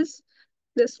 which is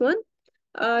this one.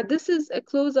 This is a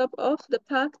close-up of the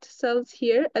packed cells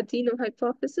here,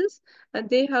 adenohypophysis, and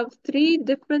they have three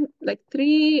different, like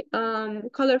three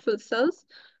colorful cells.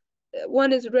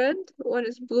 One is red, one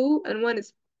is blue, and one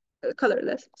is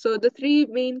colorless. So the three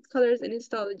main colors in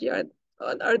histology are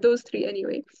those three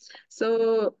anyway.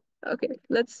 So okay,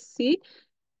 let's see.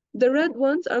 The red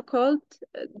ones are called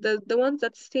the ones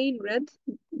that stain red.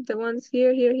 The ones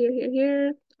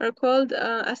here are called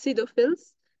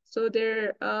acidophils. So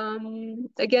they're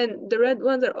again the red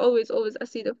ones are always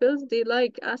acidophils. They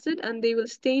like acid and they will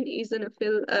stain eosin.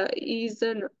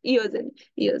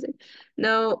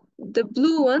 Now the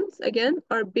blue ones again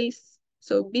are base.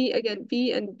 So B and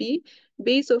B.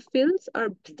 Basophils are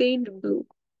stained blue.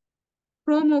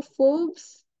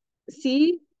 Chromophobes,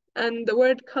 C, and the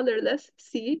word colorless,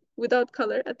 C, without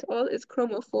color at all, is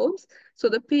chromophobes. So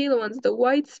the pale ones, the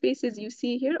white spaces you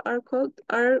see here are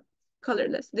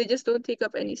colorless. They just don't take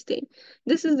up any stain.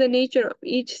 This is the nature of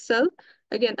each cell.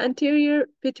 Again, anterior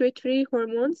pituitary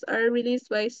hormones are released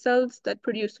by cells that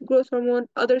produce growth hormone,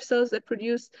 other cells that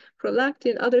produce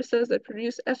prolactin, other cells that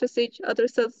produce FSH, other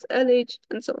cells LH,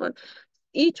 and so on.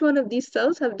 Each one of these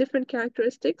cells have different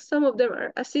characteristics. Some of them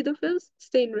are acidophils,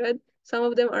 stained red. Some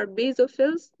of them are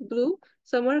basophils, blue.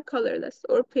 Some are colorless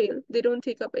or pale. They don't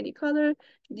take up any color.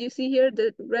 Do you see here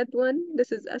the red one?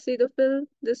 This is acidophil.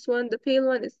 This one, the pale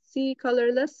one, is C,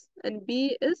 colorless, and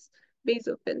B is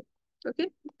basophil.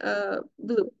 Okay,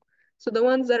 blue. So the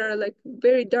ones that are like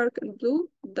very dark and blue,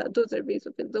 those are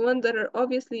basophil. The ones that are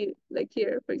obviously like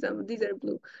here, for example, these are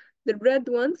blue. The red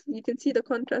ones, you can see the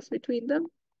contrast between them,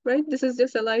 right? This is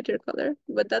just a lighter color,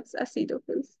 but that's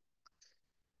acidophils.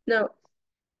 Now,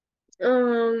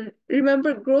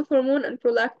 remember growth hormone and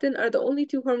prolactin are the only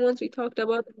two hormones we talked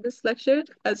about in this lecture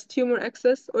as tumor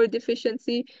excess or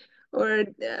deficiency or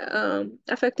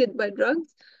affected by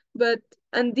drugs.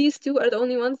 And these two are the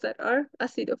only ones that are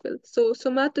acidophils. So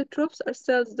somatotropes are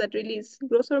cells that release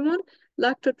growth hormone.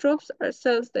 Lactotropes are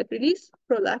cells that release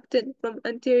prolactin from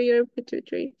anterior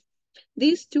pituitary.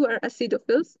 These two are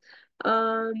acidophils.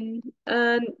 And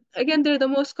again, they're the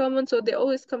most common, so they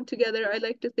always come together. I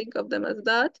like to think of them as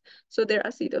that. So they're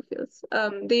acidophils.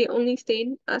 They only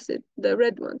stain acid, the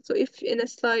red one. So if in a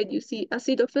slide you see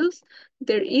acidophils,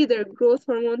 they're either growth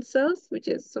hormone cells, which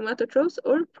is somatotropes,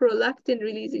 or prolactin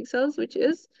releasing cells, which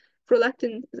is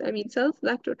cells,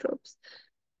 lactotropes.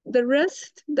 The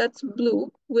rest that's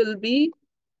blue will be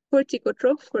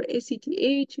corticotropes for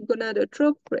ACTH,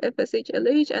 gonadotrope for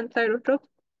FSH-LH, and thyrotrope,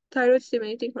 thyroid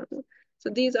stimulating hormone. So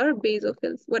these are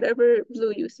basophils, whatever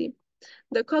blue you see.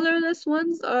 The colorless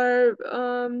ones are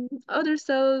other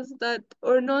cells that,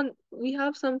 or non, we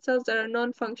have some cells that are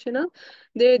non-functional.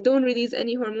 They don't release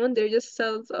any hormone. They're just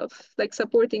cells of like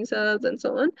supporting cells and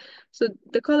so on. So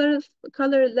the colorless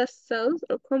cells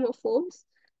or chromophobes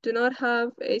do not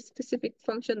have a specific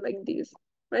function like these,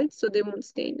 right? So they won't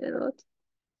stain a lot.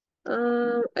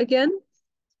 Again,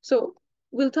 so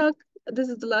we'll talk. This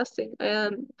is the last thing.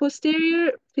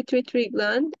 Posterior pituitary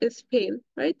gland is pale,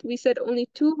 right? We said only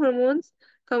two hormones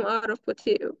come out of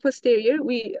posterior.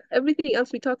 Everything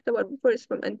else we talked about before is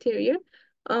from anterior.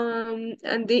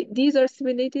 And these are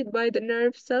stimulated by the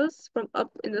nerve cells from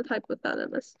up in the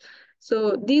hypothalamus.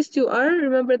 So these two are,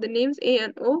 remember the names A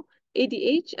and O,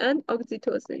 ADH and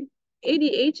oxytocin.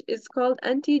 ADH is called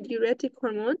antidiuretic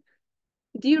hormone.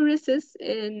 Diuresis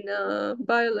in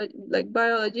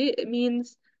biology, it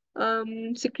means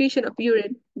secretion of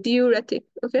urine, diuretic.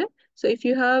 Okay, so if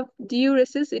you have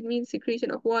diuresis, it means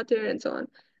secretion of water and so on.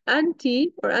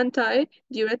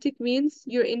 Anti-diuretic means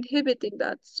you're inhibiting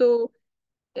that. So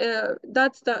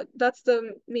that's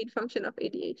the main function of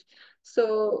ADH.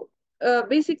 So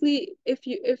basically,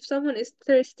 if someone is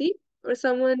thirsty or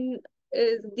someone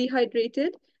is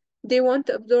dehydrated, they want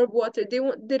to absorb water. They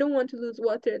don't want to lose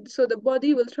water. So the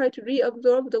body will try to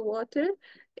reabsorb the water.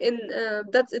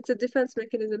 It's a defense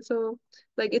mechanism. So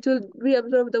like it will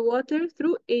reabsorb the water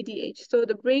through ADH. So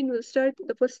the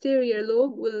posterior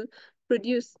lobe will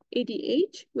produce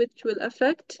ADH, which will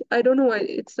affect. I don't know why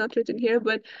it's not written here,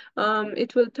 but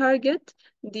it will target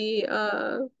the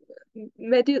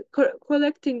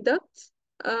collecting ducts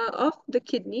of the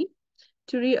kidney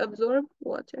to reabsorb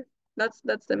water.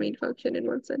 That's the main function in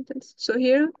one sentence. So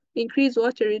here, increase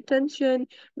water retention,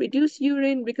 reduce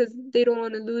urine because they don't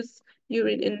want to lose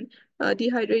urine in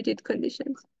dehydrated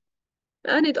conditions.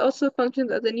 And it also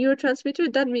functions as a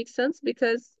neurotransmitter. That makes sense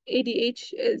because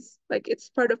ADH is like it's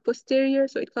part of posterior,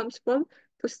 so it comes from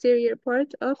posterior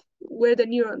part of where the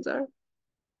neurons are.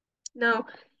 Now,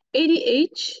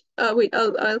 ADH, wait,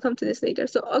 I'll come to this later.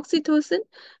 So oxytocin,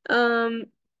 um,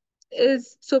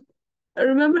 is so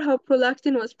remember how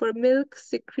prolactin was for milk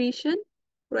secretion,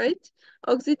 right?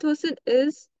 Oxytocin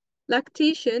is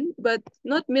lactation, but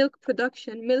not milk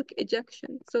production, milk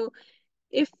ejection. So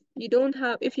if you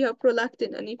have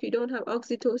prolactin and if you don't have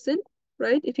oxytocin,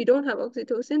 right? If you don't have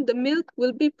oxytocin, the milk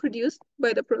will be produced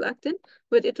by the prolactin,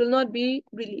 but it will not be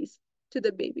released to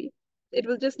the baby. It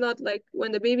will just not like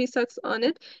when the baby sucks on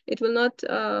it, it will not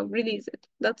release it.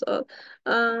 That's all.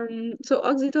 So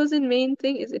oxytocin main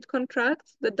thing is it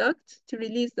contracts the duct to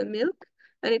release the milk,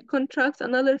 and it contracts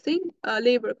another thing,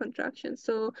 labor contraction.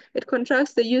 So it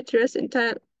contracts the uterus in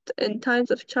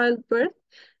times of childbirth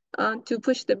to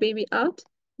push the baby out.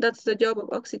 That's the job of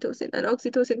oxytocin, and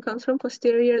oxytocin comes from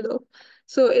posterior lobe.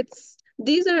 So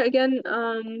these are again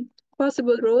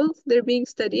possible roles. They're being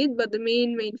studied, but the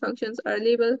main functions are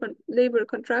labor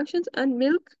contractions and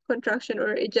milk contraction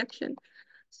or ejection.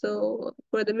 So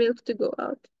for the milk to go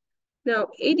out. Now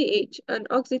ADH and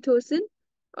oxytocin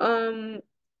um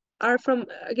are from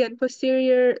again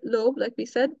posterior lobe, like we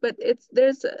said, but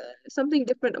there's something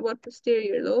different about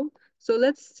posterior lobe. So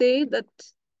let's say that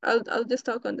I'll just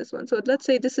talk on this one. So let's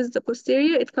say this is the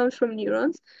posterior, it comes from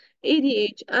neurons.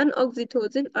 ADH and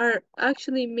oxytocin are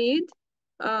actually made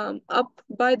up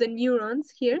by the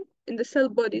neurons here in the cell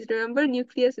bodies. Remember,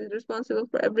 nucleus is responsible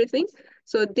for everything.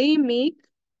 So they make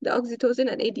the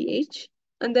oxytocin and ADH,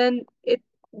 and then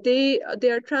they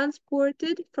are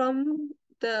transported from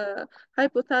the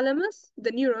hypothalamus,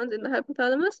 the neurons in the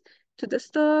hypothalamus, to the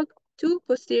stalk, to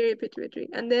posterior pituitary,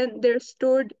 and then they're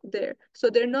stored there. So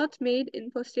they're not made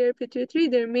in posterior pituitary,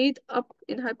 they're made up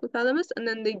in hypothalamus, and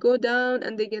then they go down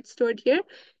and they get stored here.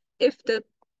 If the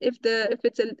if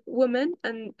it's a woman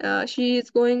and she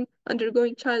is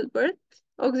undergoing childbirth,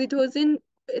 oxytocin,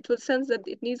 it will sense that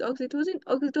it needs oxytocin.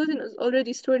 Oxytocin is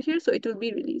already stored here, so it will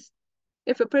be released.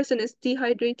 If a person is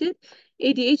dehydrated,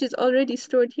 ADH is already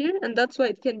stored here, and that's why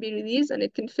it can be released and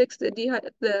it can fix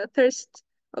the thirst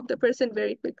of the person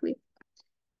very quickly.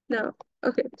 Now,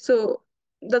 okay, so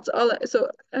that's all. So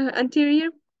anterior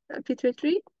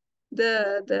pituitary,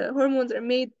 the hormones are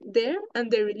made there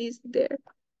and they're released there.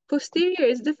 Posterior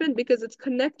is different because it's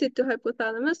connected to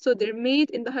hypothalamus, so they're made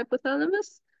in the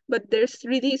hypothalamus, but they're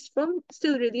still released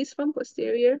from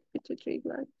posterior pituitary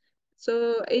gland.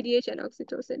 So ADH and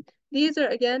oxytocin. These are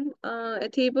again a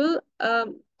table.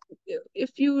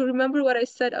 If you remember what I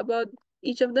said about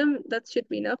each of them, that should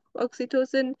be enough.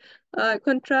 Oxytocin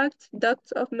contracts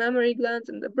ducts of mammary glands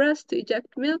in the breast to eject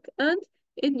milk and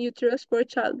in uterus for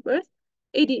childbirth.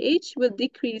 ADH will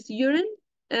decrease urine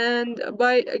and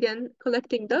by again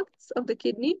collecting ducts of the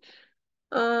kidney,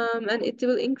 and it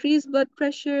will increase blood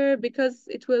pressure because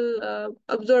it will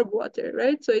absorb water,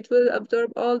 right? So it will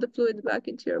absorb all the fluids back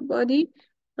into your body.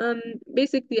 Um,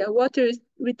 Basically, a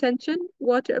retention,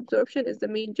 water absorption is the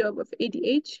main job of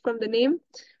ADH from the name,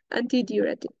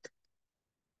 antidiuretic.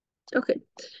 Okay,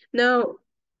 now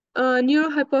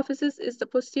neurohypophysis is the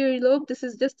posterior lobe. This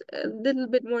is just a little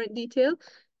bit more in detail.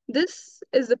 This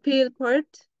is the pale part,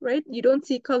 right? You don't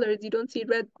see colors, you don't see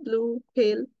red, blue,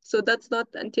 pale. So that's not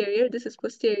anterior, this is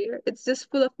posterior. It's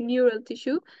just full of neural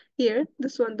tissue. Here,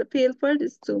 this one, the pale part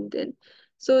is zoomed in.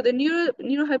 So the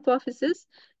neurohypophysis,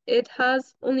 it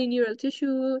has only neural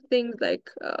tissue, things like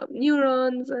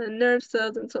neurons and nerve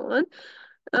cells and so on.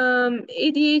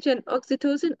 ADH and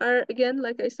oxytocin are, again,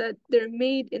 like I said, they're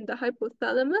made in the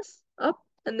hypothalamus up,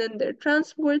 and then they're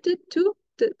transported to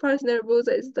the pars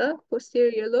nervosa is the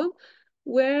posterior lobe,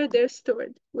 where they're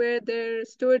stored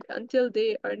until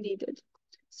they are needed.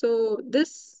 So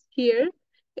this here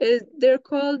they're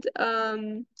called,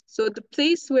 so the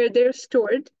place where they're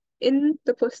stored in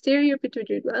the posterior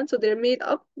pituitary gland, so they're made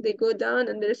up, they go down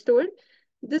and they're stored.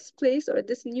 This place or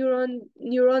this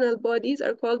neuronal bodies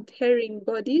are called herring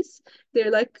bodies. They're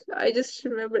like, I just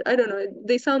remember, I don't know,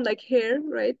 they sound like hair,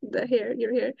 right? The hair,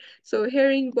 your hair. So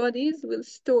herring bodies will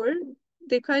store,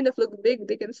 they kind of look big,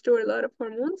 they can store a lot of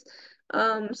hormones.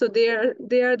 So they are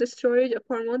the storage of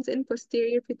hormones in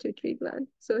posterior pituitary gland.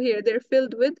 So here they're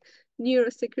filled with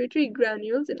neurosecretory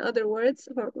granules, in other words,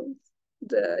 hormones,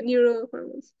 the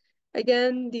neurohormones.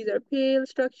 Again, these are pale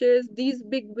structures. These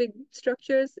big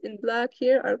structures in black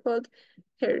here are called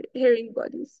herring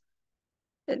bodies.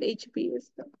 And HB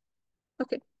is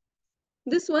okay.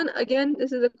 This one, again,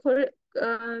 this is a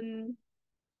um,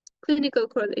 clinical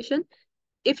correlation.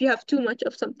 If you have too much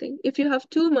of something, if you have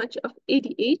too much of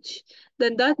ADH,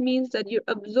 then that means that you're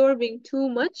absorbing too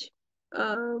much.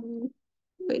 Um,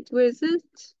 wait, where is it?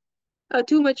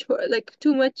 Too much, like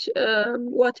too much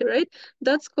water, right?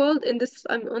 That's called, in this,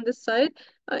 I'm on this side,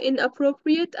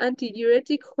 inappropriate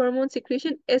antidiuretic hormone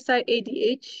secretion,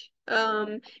 SIADH.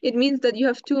 It means that you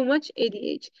have too much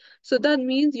ADH. So that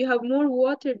means you have more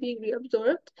water being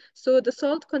reabsorbed. So the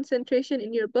salt concentration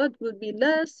in your blood will be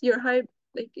less. Your high,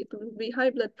 like it will be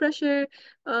high blood pressure.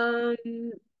 Um,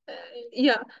 uh,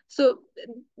 yeah. So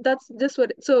that's just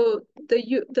what. So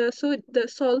the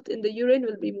salt in the urine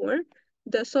will be more,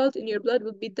 the salt in your blood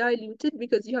will be diluted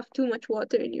because you have too much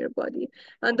water in your body.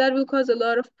 And that will cause a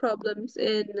lot of problems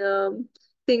in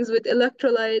things with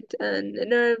electrolyte and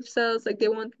nerve cells, like they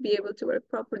won't be able to work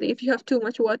properly. If you have too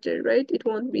much water, right, it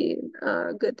won't be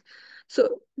good.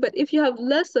 So, but if you have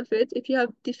less of it, if you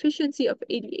have deficiency of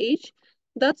ADH,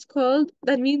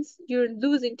 that means you're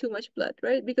losing too much blood,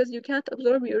 right? Because you can't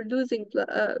absorb, you're losing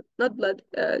blood, not blood,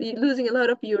 you're losing a lot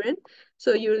of urine.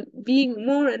 So you're being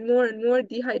more and more and more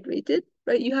dehydrated,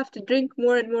 right? You have to drink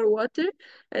more and more water,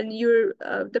 and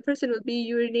the person will be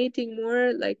urinating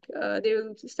more, like they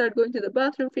will start going to the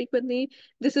bathroom frequently.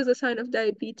 This is a sign of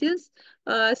diabetes.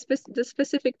 The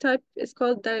specific type is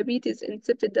called diabetes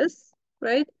insipidus,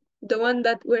 right? The one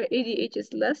that where ADH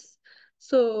is less.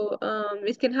 So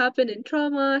it can happen in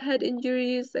trauma, head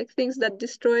injuries, like things that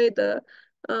destroy the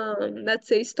let's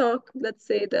say stalk, let's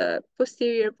say the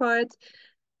posterior part.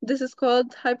 This is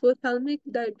called hypothalamic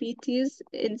diabetes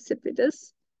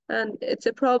insipidus, and it's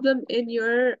a problem in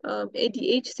your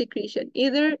ADH secretion,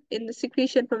 either in the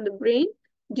secretion from the brain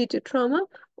due to trauma,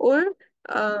 or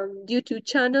due to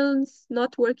channels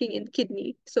not working in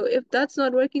kidney. So if that's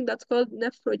not working, that's called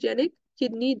nephrogenic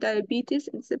kidney diabetes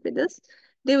insipidus.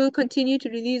 They will continue to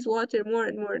release water more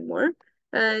and more and more,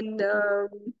 and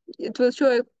it will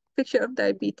show a picture of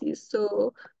diabetes.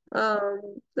 So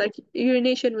like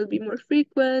urination will be more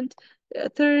frequent,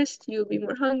 thirst, you'll be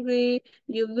more hungry,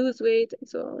 you'll lose weight, and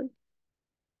so on.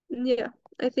 Yeah,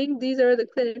 I think these are the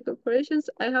clinical correlations.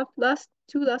 I have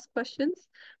two last questions,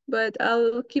 but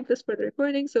I'll keep this for the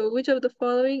recording. So which of the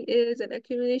following is an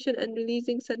accumulation and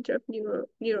releasing center of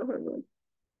neurohormone?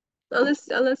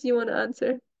 Unless you want to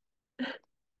answer.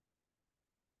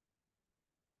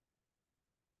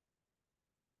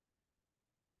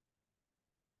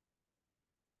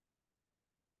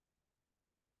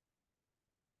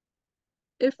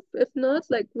 If not,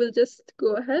 like we'll just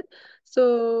go ahead.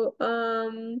 So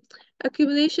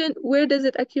accumulation, where does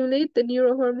it accumulate, the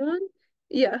neurohormone?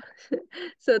 Yeah.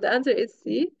 So the answer is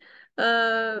C.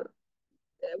 Uh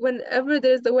Whenever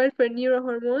there's the word for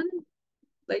neurohormone,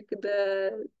 like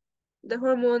the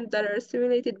hormones that are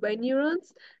stimulated by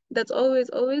neurons, that's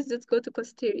always just go to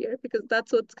posterior, because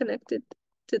that's what's connected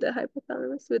to the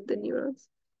hypothalamus with the neurons.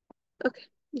 Okay.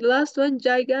 The last one,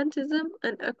 gigantism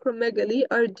and acromegaly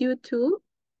are due to.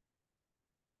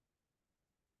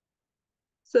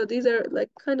 So these are like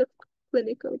kind of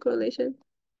clinical correlation.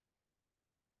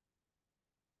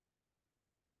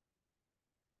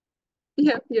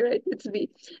 Yeah, you're right. It's B.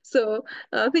 So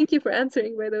thank you for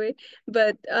answering, by the way.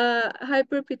 But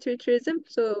hyperpituitarism.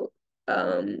 So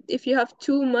if you have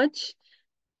too much.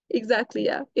 Exactly,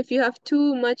 yeah. If you have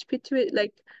too much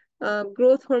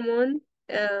growth hormone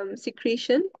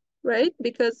secretion, right?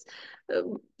 Because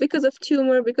of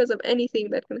tumor, because of anything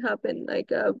that can happen,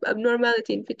 like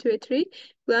abnormality in pituitary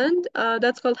gland,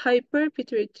 that's called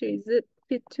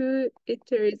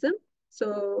hyperpituitarism.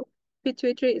 So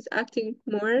pituitary is acting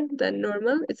more than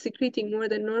normal. It's secreting more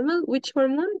than normal. Which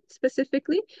hormone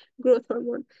specifically? Growth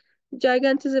hormone.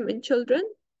 Gigantism in children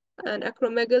and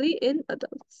acromegaly in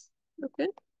adults. Okay,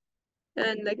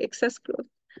 and like excess growth.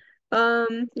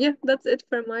 Yeah, that's it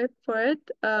for my part.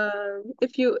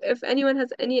 If anyone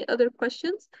has any other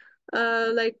questions,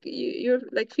 like you're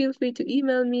like feel free to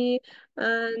email me.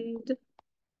 And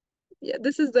yeah,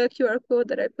 this is the QR code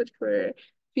that I put for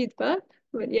feedback.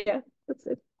 But yeah, that's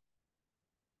it.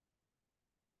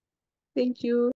 Thank you.